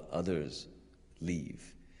 while others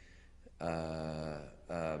leave,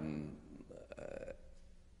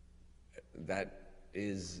 that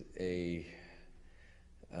is a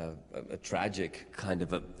tragic kind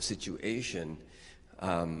of a situation.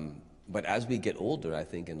 But as we get older, I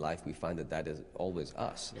think in life we find that that is always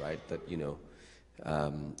us, right? That, you know,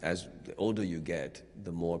 as the older you get,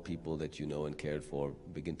 the more people that you know and cared for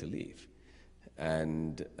begin to leave.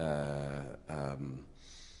 And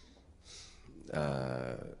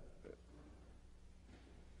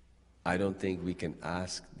I don't think we can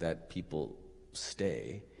ask that people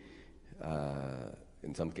stay.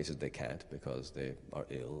 In some cases they can't because they are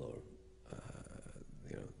ill or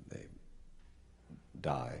you know, they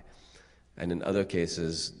die. And in other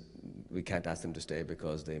cases, we can't ask them to stay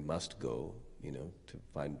because they must go, you know, to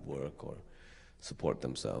find work or support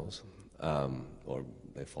themselves, or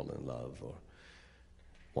they fall in love or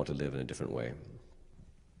want to live in a different way.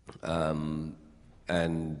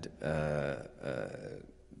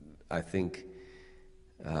 I think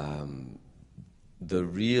the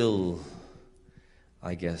real,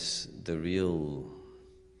 I guess, the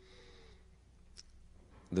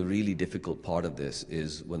really difficult part of this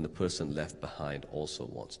is when the person left behind also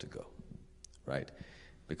wants to go, right?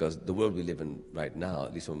 Because the world we live in right now,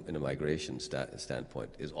 at least from in a migration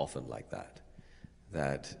standpoint, is often like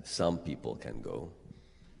that some people can go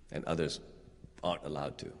and others aren't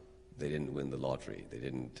allowed to. They didn't win the lottery. They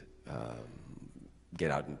didn't get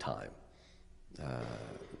out in time.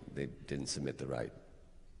 They didn't submit the right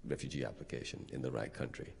refugee application in the right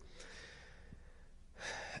country.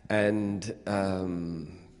 And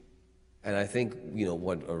I think, you know,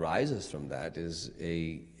 what arises from that is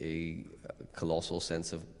a colossal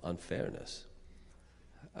sense of unfairness.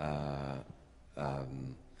 I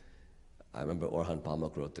remember Orhan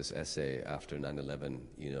Pamuk wrote this essay after 9/11,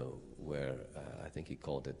 you know, where I think he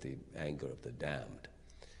called it the anger of the damned,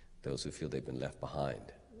 those who feel they've been left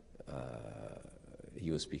behind.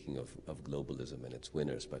 He was speaking of globalism and its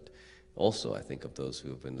winners, but also I think of those who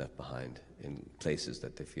have been left behind in places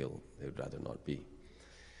that they feel they would rather not be.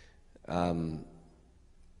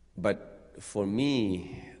 But for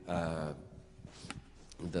me,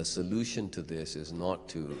 the solution to this is not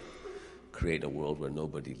to create a world where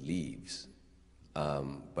nobody leaves,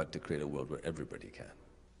 but to create a world where everybody can.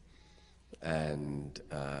 And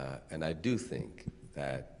I do think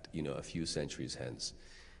that, you know, a few centuries hence,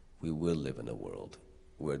 we will live in a world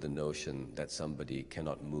where the notion that somebody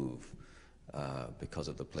cannot move because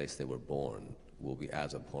of the place they were born will be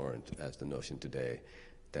as abhorrent as the notion today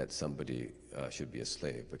that somebody should be a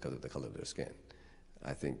slave because of the color of their skin.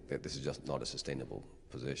 I think that this is just not a sustainable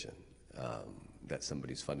position, that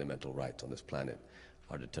somebody's fundamental rights on this planet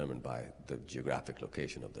are determined by the geographic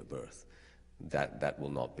location of their birth. That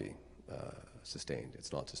will not be sustained.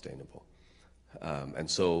 It's not sustainable. And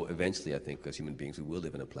so eventually I think as human beings we will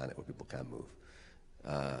live in a planet where people can move.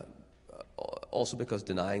 Also because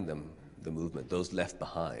denying them the movement, those left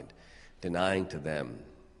behind, denying to them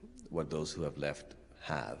what those who have left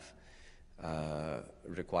have,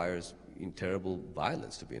 requires terrible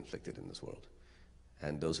violence to be inflicted in this world.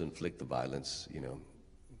 And those who inflict the violence, you know,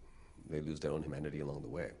 they lose their own humanity along the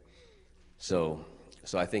way. So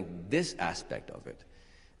I think this aspect of it,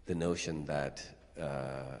 the notion that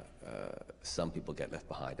some people get left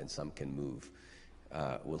behind and some can move,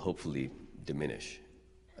 will hopefully diminish.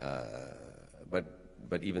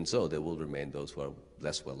 But even so, there will remain those who are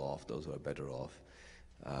less well off, those who are better off,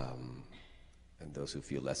 and those who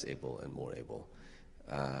feel less able and more able.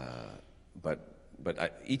 But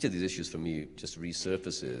each of these issues for me just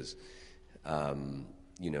resurfaces,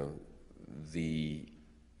 you know, the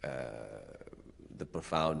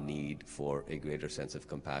profound need for a greater sense of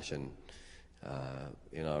compassion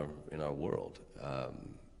in our world,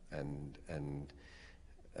 and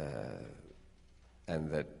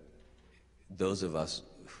that those of us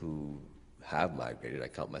who have migrated, I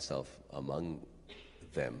count myself among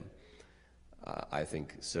them, I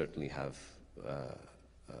think certainly have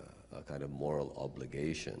a kind of moral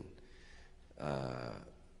obligation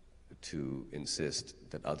to insist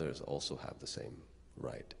that others also have the same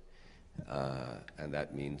right. And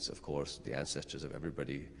that means, of course, the ancestors of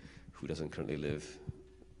everybody who doesn't currently live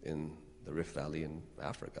in the Rift Valley in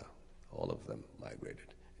Africa. All of them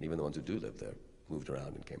migrated. And even the ones who do live there moved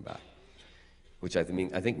around and came back, which I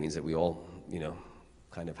think means that we all,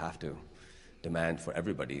 kind of have to demand for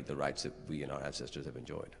everybody the rights that we and our ancestors have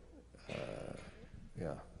enjoyed.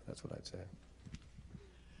 Yeah, that's what I'd say.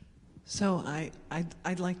 So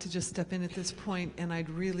I'd like to just step in at this point, and I'd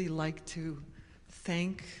really like to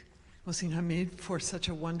thank Mohsin Hamid for such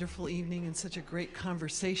a wonderful evening and such a great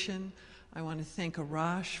conversation. I want to thank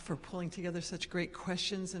Arash for pulling together such great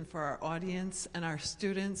questions, and for our audience and our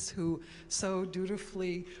students who so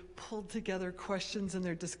dutifully pulled together questions in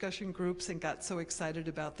their discussion groups and got so excited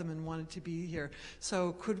about them and wanted to be here.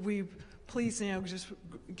 So could we please now just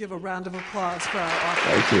give a round of applause for our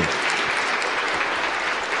audience? Thank you.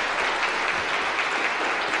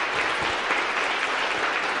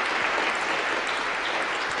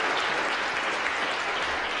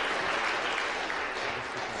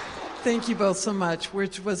 Thank you both so much,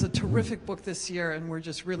 which was a terrific book this year, and we're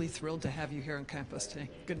just really thrilled to have you here on campus today.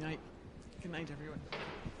 Good night. Good night, everyone.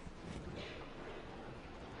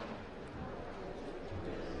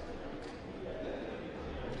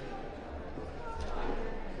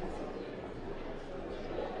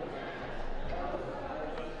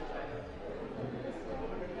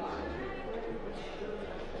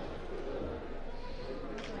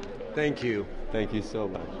 Thank you. Thank you so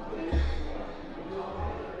much.